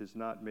fears is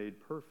not made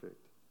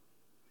perfect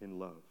in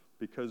love."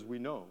 Because we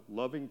know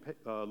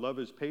love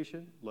is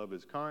patient, love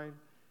is kind,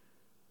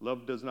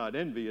 love does not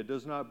envy, it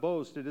does not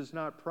boast, it is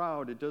not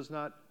proud, it does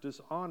not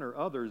dishonor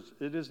others,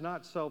 it is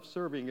not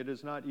self-serving, it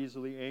is not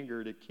easily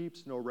angered, it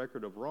keeps no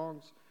record of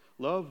wrongs.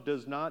 Love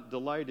does not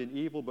delight in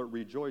evil, but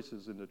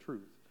rejoices in the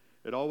truth.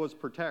 It always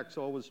protects,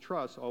 always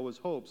trusts, always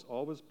hopes,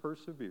 always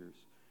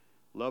perseveres.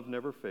 Love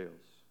never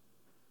fails.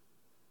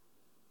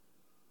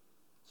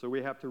 So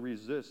we have to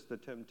resist the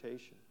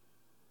temptation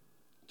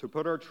to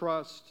put our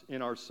trust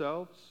in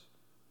ourselves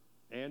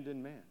and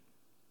in man.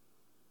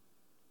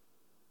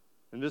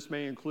 And this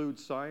may include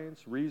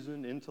science,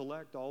 reason,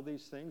 intellect, all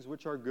these things,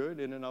 which are good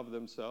in and of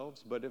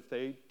themselves, but if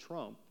they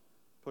trump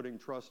putting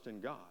trust in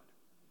God,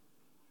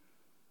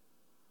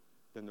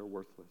 then they're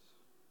worthless.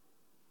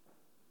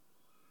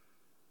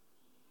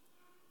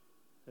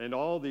 And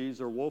all these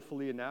are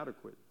woefully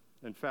inadequate.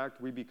 In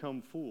fact, we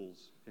become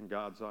fools in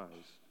God's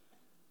eyes,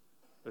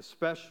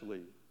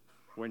 especially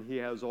when he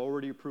has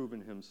already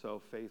proven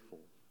himself faithful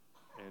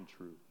and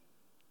true.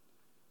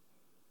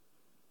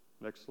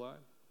 Next slide.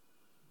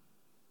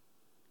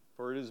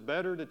 "For it is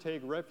better to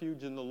take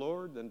refuge in the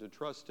Lord than to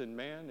trust in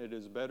man. It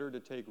is better to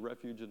take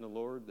refuge in the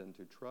Lord than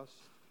to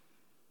trust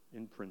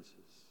in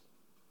princes."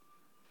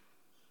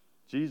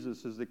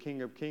 Jesus is the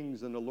King of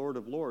kings and the Lord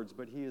of lords,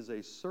 but he is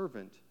a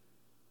servant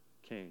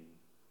king.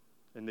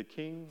 And the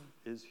king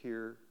is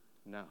here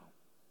now.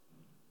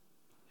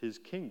 His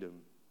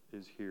kingdom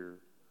is here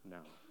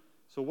now.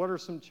 So what are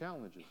some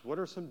challenges? What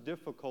are some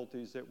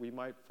difficulties that we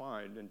might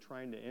find in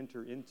trying to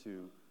enter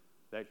into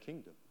that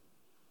kingdom?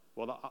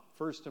 Well, the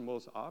first and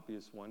most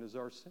obvious one is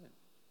our sin.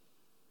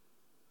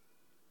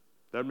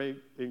 That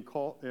may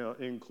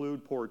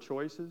include poor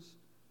choices,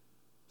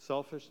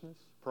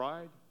 selfishness,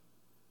 pride.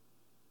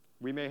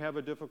 We may have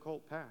a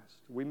difficult past.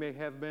 We may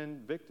have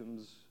been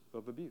victims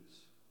of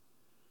abuse.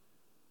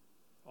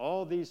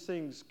 All these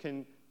things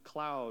can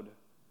cloud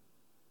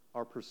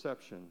our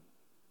perception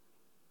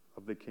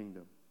of the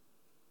kingdom.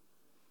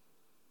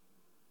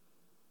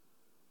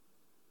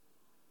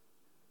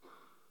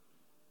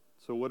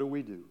 So what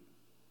do?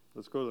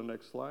 Let's go to the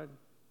next slide.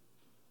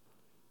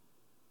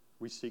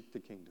 We seek the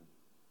kingdom.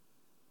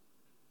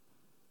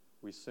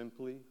 We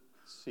simply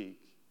seek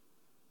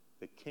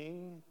the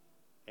king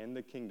and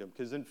the kingdom.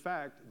 Because in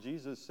fact,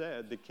 Jesus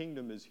said the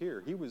kingdom is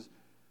here. He was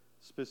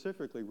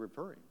specifically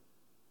referring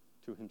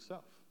to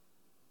himself.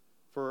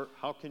 For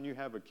how can you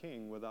have a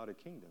king without a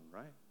kingdom,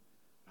 right?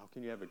 How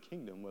can you have a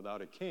kingdom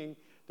without a king?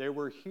 They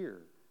were here,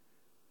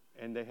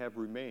 and they have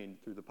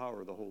remained through the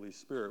power of the Holy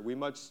Spirit. We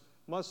must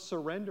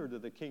surrender to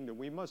the kingdom.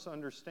 We must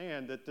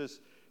understand that this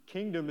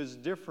kingdom is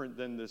different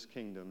than this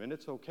kingdom, and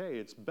it's okay.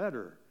 It's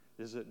better,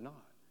 is it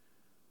not?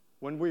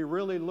 When we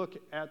really look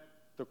at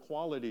the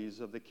qualities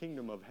of the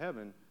kingdom of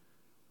heaven,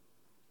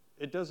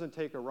 it doesn't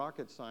take a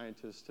rocket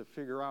scientist to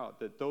figure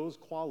out that those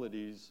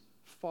qualities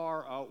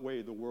far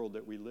outweigh the world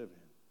that we live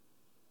in.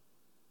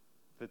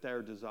 That they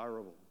are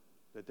desirable,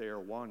 that they are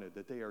wanted,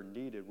 that they are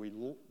needed.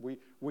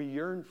 We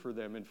yearn for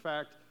them. In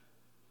fact,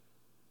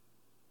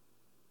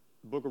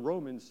 the book of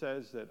Romans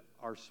says that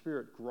our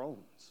spirit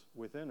groans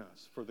within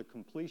us for the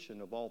completion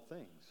of all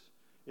things.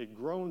 It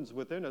groans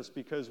within us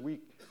because we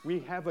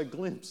have a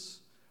glimpse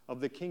of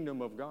the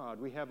kingdom of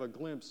God. We have a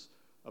glimpse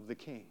of the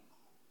King.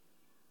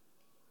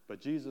 But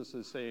Jesus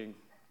is saying,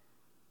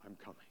 I'm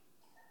coming.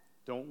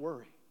 Don't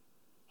worry.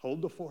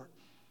 Hold the fort.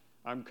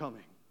 I'm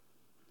coming.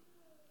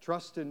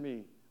 Trust in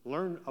me.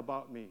 Learn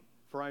about me.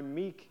 For I'm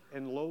meek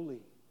and lowly.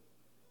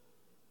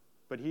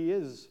 But he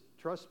is,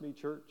 trust me,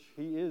 church,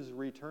 he is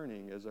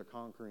returning as a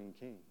conquering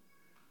king.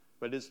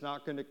 But he's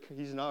not going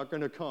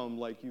to come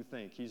like you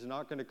think. He's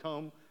not going to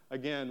come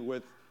again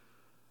with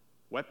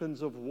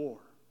weapons of war.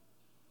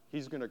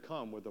 He's going to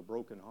come with a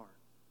broken heart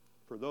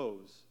for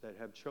those that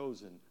have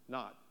chosen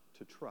not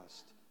to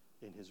trust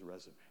in his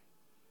resume,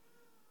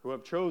 who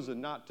have chosen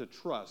not to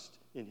trust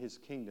in his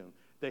kingdom.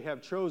 They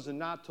have chosen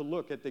not to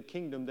look at the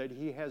kingdom that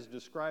he has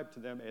described to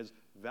them as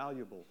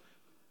valuable.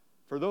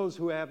 For those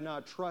who have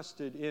not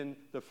trusted in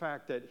the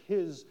fact that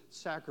his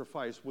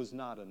sacrifice was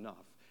not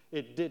enough.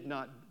 It did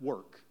not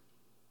work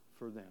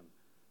for them.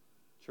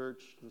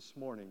 Church, this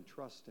morning,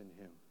 trust in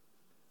him.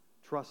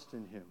 Trust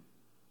in him.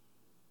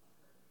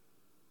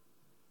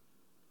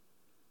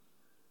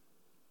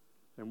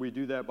 And we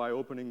do that by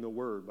opening the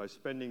Word, by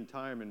spending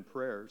time in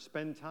prayer.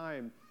 Spend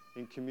time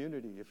in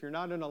community. If you're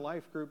not in a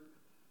life group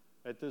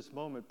at this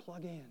moment,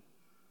 plug in.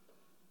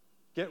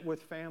 Get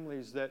with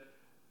families that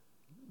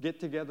get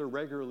together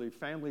regularly,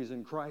 families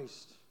in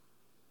Christ.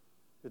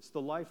 It's the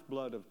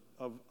lifeblood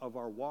of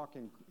our walk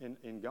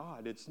in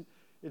God.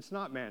 It's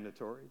not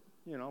mandatory.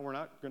 You know, we're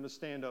not going to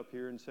stand up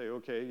here and say,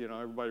 okay, you know,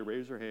 everybody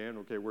raise your hand.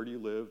 Okay, where do you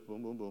live?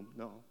 Boom, boom, boom.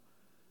 No.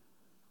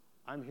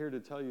 I'm here to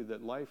tell you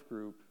that life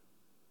group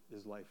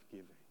is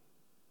life-giving.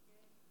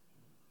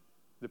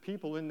 The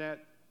people in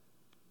that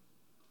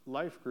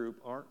life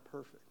group aren't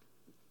perfect.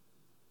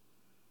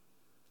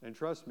 And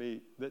trust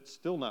me, that's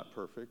still not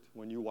perfect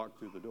when you walk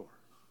through the door.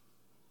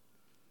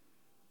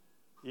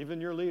 Even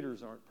your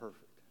leaders aren't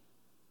perfect.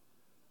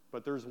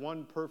 But there's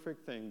one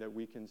perfect thing that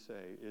we can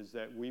say is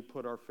that we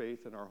put our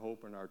faith and our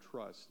hope and our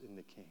trust in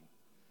the King.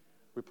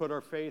 We put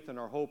our faith and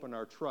our hope and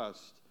our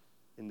trust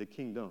in the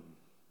kingdom.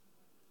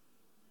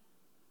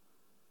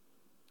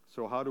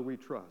 So how do we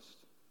trust?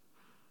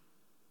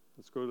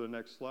 Let's go to the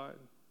next slide.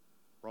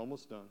 We're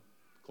almost done.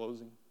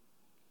 Closing.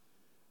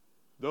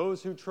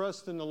 Those who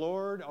trust in the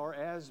Lord are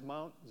as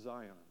Mount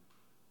Zion,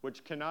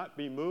 which cannot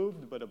be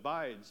moved but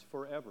abides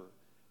forever.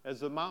 As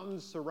the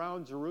mountains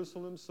surround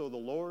Jerusalem, so the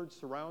Lord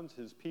surrounds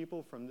his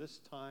people from this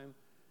time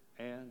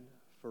and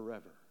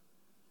forever.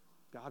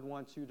 God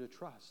wants you to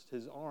trust.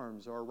 His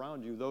arms are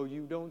around you, though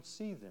you don't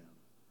see them.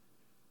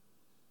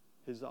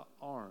 His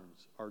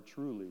arms are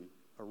truly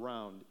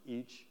around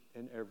each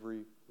and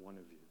every one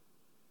of you.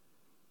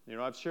 You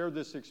know, I've shared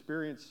this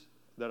experience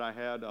that I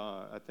had,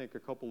 I think, a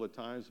couple of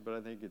times, but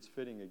I think it's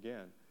fitting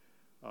again.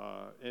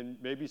 And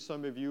maybe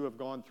some of you have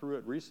gone through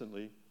it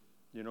recently,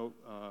 you know,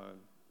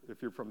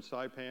 if you're from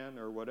Saipan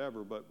or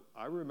whatever, but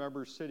I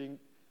remember sitting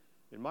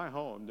in my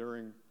home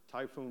during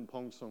Typhoon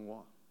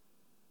Pongsonghua,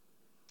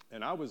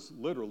 and I was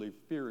literally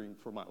fearing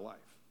for my life.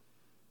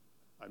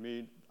 I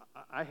mean,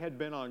 I had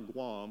been on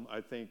Guam,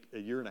 I think, a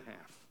year and a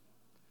half,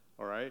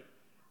 all right?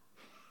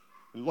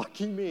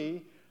 Lucky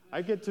me,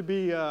 I get to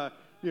be,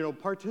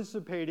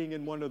 participating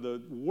in one of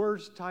the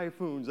worst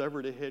typhoons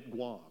ever to hit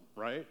Guam,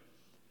 right?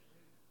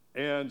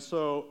 And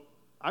so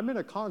I'm in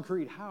a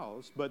concrete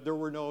house, but there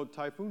were no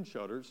typhoon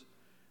shutters.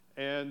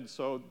 And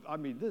so, I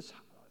mean, this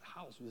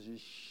house was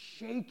just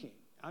shaking.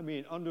 I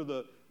mean, under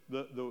the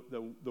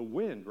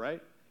wind,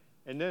 right?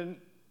 And then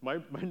my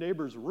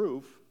neighbor's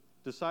roof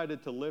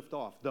decided to lift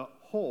off the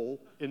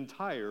whole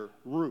entire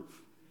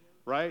roof,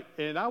 right?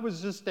 And I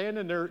was just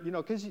standing there,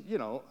 because,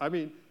 I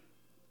mean,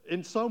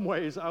 in some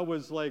ways I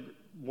was like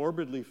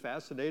morbidly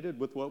fascinated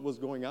with what was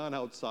going on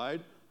outside.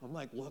 I'm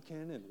like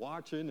looking and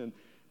watching, and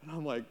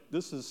I'm like,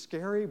 this is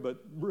scary,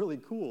 but really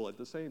cool at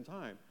the same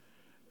time.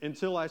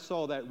 Until I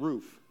saw that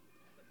roof.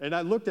 And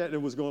I looked at it and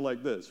it was going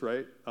like this,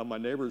 right? On my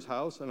neighbor's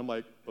house. And I'm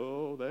like,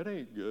 oh, that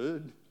ain't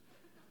good.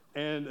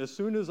 And as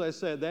soon as I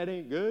said, that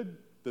ain't good,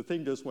 the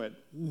thing just went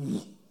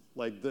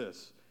like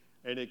this,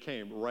 and it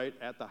came right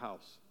at the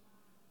house.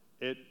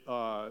 It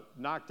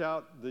knocked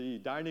out the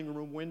dining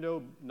room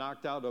window,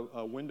 knocked out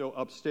a window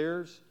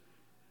upstairs,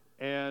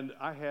 and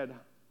I had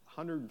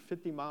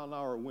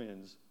 150-mile-an-hour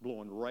winds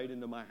blowing right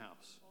into my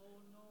house.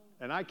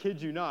 And I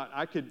kid you not,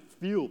 I could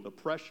feel the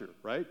pressure,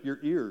 right? Your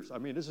ears. I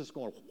mean, this is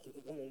going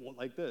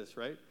like this,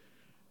 right?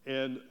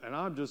 And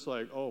I'm just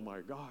like, oh my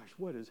gosh,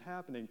 what is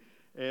happening?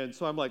 And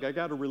so I'm like, I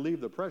got to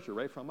relieve the pressure,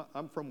 right?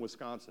 I'm from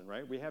Wisconsin,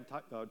 right? We have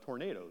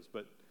tornadoes,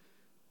 but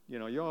you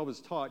know, you're always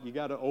taught you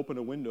got to open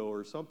a window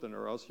or something,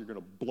 or else you're going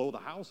to blow the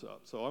house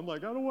up. So I'm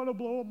like, I don't want to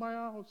blow up my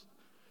house.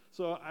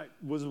 So I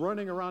was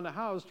running around the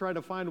house trying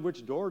to find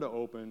which door to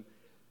open,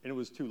 and it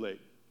was too late.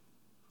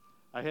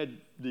 I had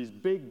these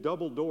big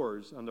double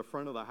doors on the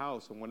front of the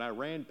house, and when I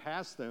ran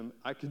past them,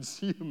 I could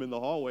see them in the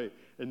hallway,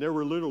 and they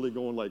were literally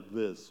going like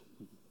this.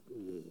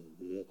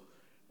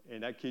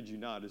 And I kid you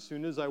not, as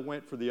soon as I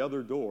went for the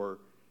other door,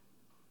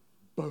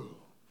 boom,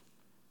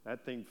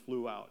 that thing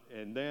flew out.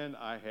 And then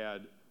I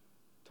had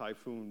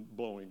typhoon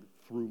blowing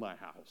through my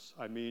house.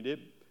 I mean,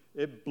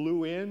 it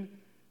blew in,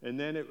 and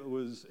then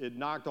it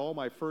knocked all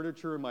my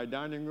furniture in my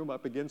dining room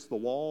up against the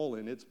wall,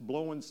 and it's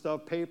blowing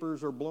stuff.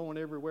 Papers are blowing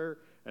everywhere.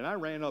 And I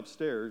ran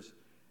upstairs,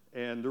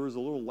 and there was a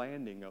little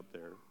landing up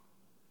there.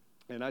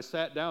 And I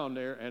sat down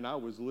there, and I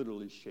was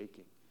literally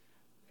shaking.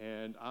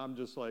 And I'm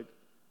just like,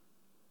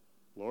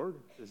 Lord,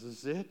 is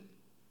this it?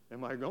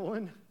 Am I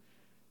going?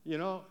 You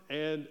know,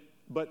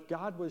 but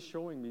God was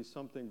showing me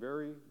something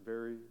very,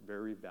 very,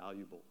 very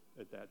valuable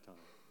at that time.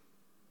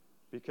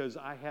 Because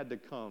I had to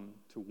come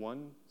to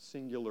one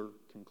singular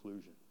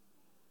conclusion.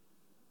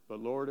 But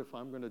Lord, if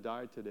I'm going to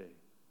die today,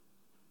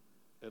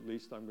 at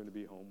least I'm going to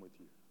be home with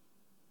you.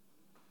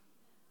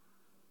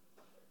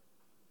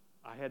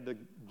 I had to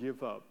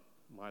give up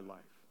my life.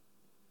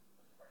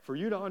 For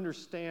you to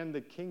understand the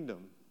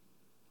kingdom,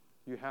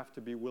 you have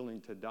to be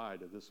willing to die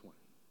to this one.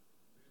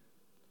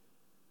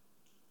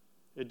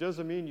 It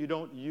doesn't mean you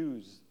don't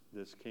use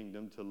this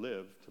kingdom to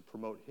live, to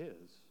promote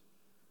his.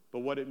 But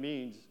what it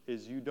means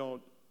is you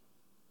don't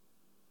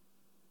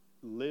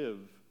live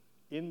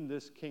in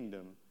this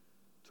kingdom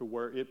to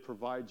where it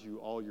provides you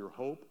all your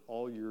hope,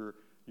 all your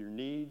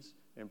needs,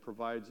 and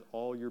provides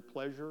all your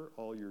pleasure,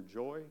 all your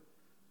joy.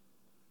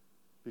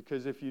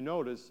 Because if you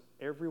notice,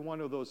 every one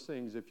of those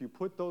things, if you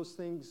put those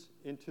things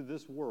into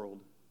this world,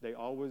 they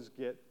always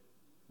get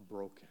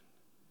broken.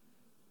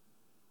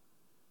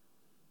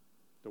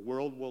 The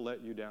world will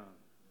let you down,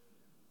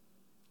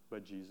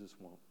 but Jesus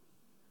won't.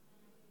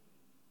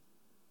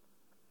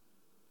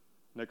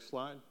 Next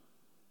slide.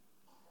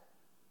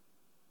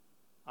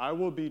 I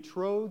will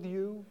betroth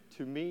you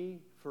to me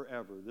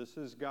forever. This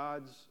is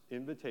God's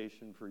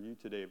invitation for you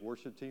today.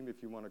 Worship team,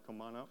 if you want to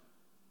come on up.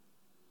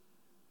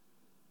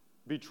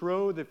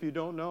 Betrothed, if you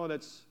don't know,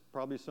 that's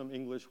probably some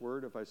English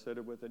word. If I said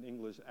it with an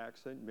English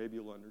accent, maybe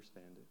you'll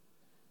understand it.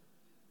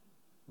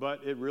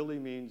 But it really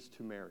means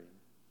to marry.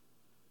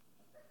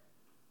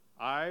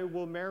 I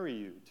will marry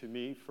you to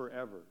me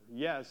forever.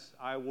 Yes,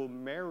 I will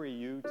marry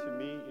you to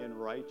me in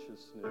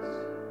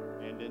righteousness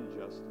and in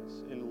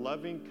justice, in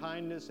loving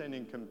kindness and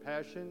in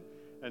compassion,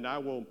 and I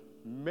will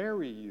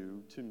marry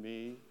you to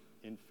me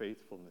in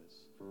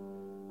faithfulness.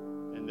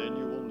 And then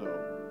you will know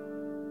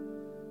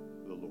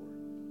the Lord.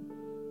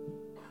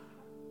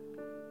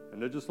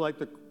 And I'd just like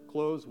to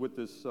close with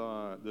this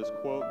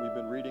quote. We've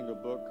been reading a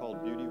book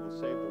called Beauty Will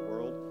Save the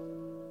World.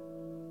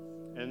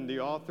 And the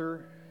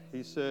author,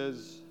 he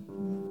says,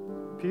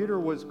 Peter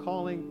was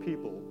calling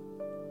people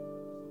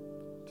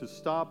to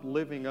stop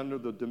living under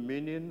the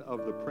dominion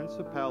of the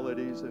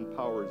principalities and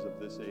powers of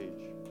this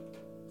age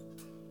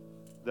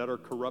that are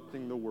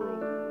corrupting the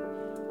world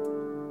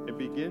and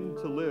begin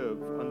to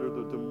live under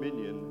the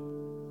dominion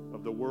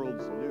of the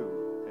world's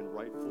new and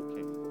rightful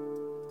King,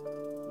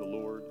 the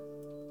Lord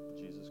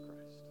Jesus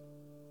Christ.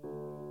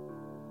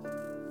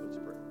 Let's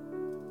pray.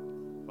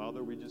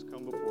 Father, we just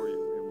come before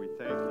you and we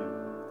thank you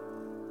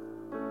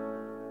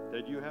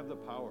that you have the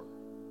power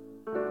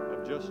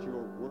of just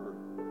your word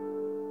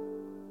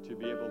to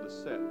be able to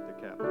set the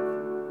captive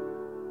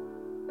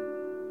free.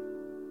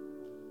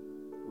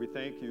 We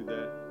thank you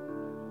that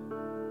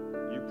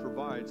you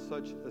provide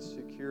such a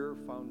secure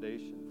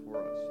foundation for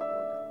us,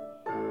 Lord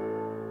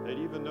God, that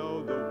even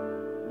though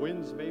the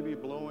winds may be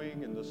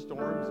blowing and the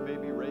storms may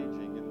be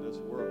raging in this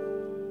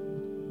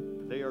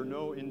world, they are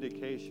no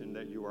indication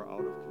that you are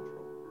out of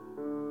control.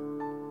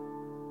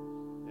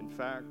 In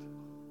fact,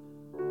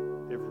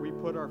 if we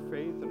put our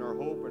faith and our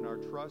hope and our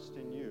trust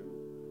in you,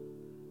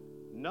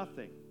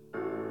 nothing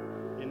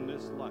in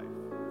this life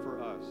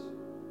for us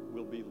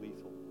will be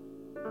lethal.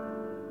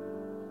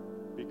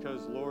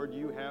 Because, Lord,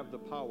 you have the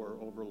power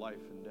over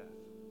life and death.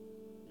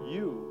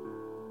 You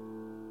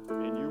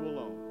and you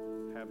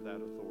alone have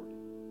that authority.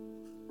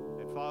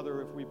 And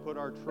Father, if we put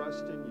our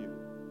trust in you,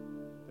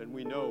 then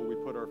we know we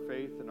put our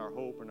faith and our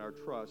hope and our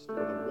trust in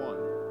the one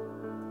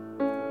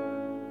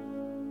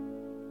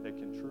that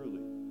can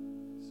truly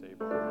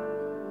save our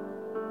lives.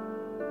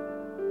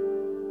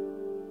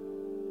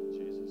 In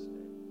Jesus'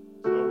 name.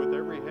 So with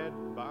every head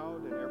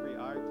bowed and every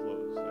eye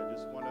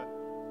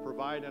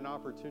provide an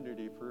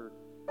opportunity for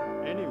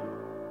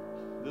anyone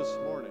this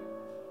morning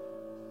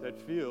that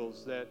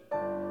feels that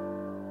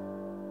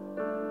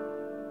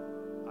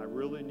I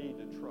really need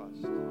to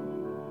trust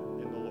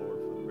in the Lord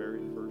for the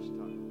very first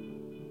time.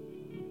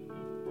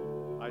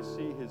 I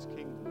see his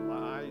kingdom.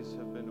 My eyes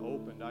have been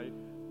opened. I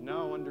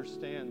now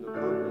understand the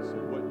purpose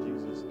of what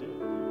Jesus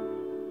did.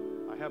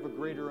 I have a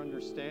greater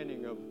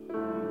understanding of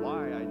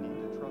why I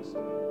need to trust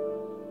him.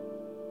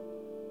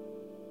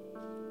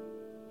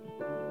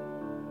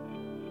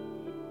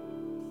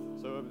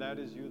 So if that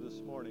is you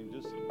this morning,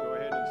 just go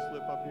ahead and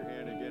slip up your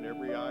hand again,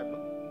 every eye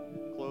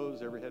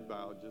closed, every head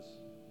bowed,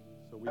 just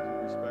so we can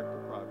respect the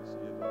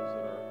privacy of those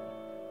that are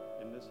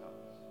in this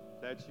house.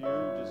 If that's you,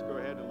 just go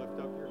ahead and lift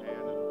up your hand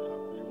and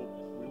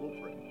we will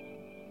pray.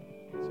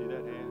 See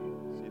that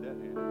hand? See that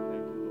hand?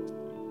 Thank you,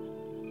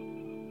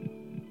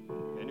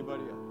 Lord.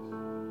 Anybody else?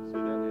 See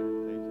that hand?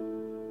 Thank you.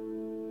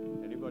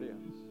 Anybody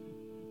else?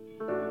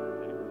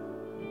 Anybody?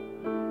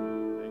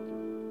 Thank you.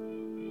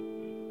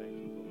 Thank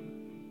you, Lord.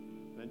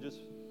 Then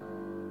just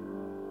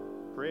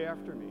pray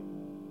after me.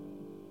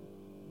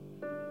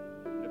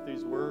 And if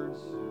these words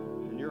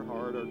in your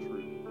heart are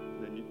true,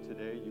 then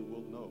today you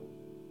will know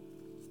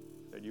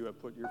that you have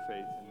put your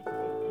faith and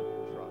hope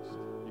and trust.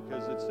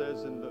 Because it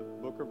says in the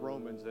book of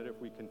Romans that if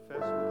we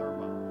confess with our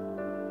mouth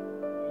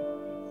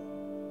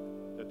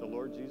that the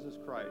Lord Jesus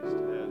Christ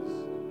has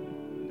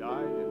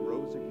died and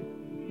rose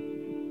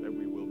again, that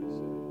we will be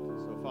saved.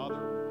 So,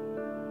 Father,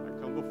 I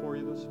come before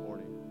you this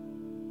morning,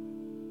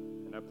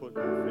 and I put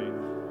my faith,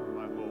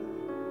 my hope,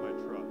 my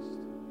trust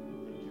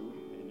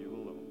in you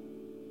alone.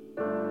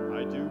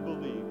 I do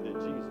believe that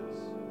Jesus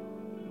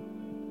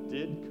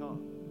did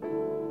come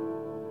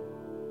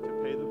to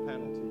pay the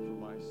penalty for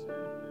my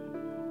sin.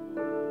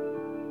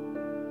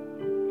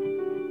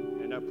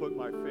 And I put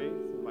my faith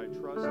and my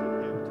trust in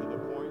him to the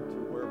point to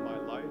where my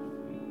life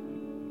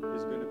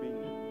is going to be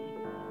new.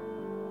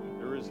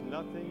 There is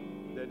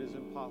nothing that is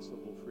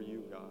impossible for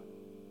you, God.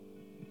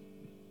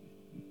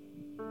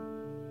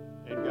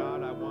 And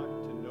God, I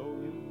want to know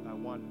you. I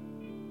want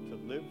to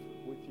live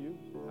with you.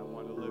 I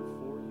want to live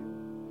for you.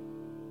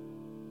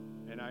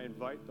 And I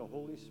invite the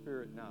Holy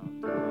Spirit now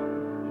to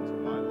come into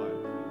my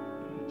life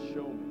and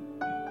show me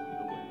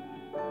the way.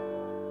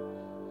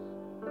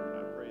 And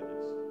I pray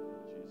this in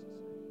Jesus'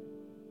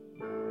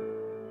 name.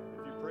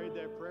 If you prayed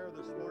that prayer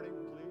this morning,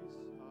 please